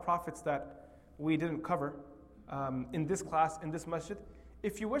a lot of prophets that we didn't cover in this class, in this masjid.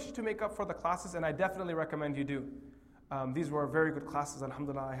 If you wish to make up for the classes, and I definitely recommend you do, these were very good classes,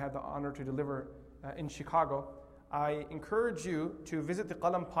 alhamdulillah. I had the honor to deliver in Chicago. I encourage you to visit the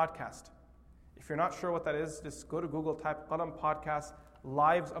Qalam podcast. If you're not sure what that is, just go to Google, type Qalam podcast,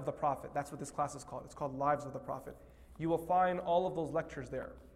 Lives of the Prophet. That's what this class is called. It's called Lives of the Prophet. You will find all of those lectures there.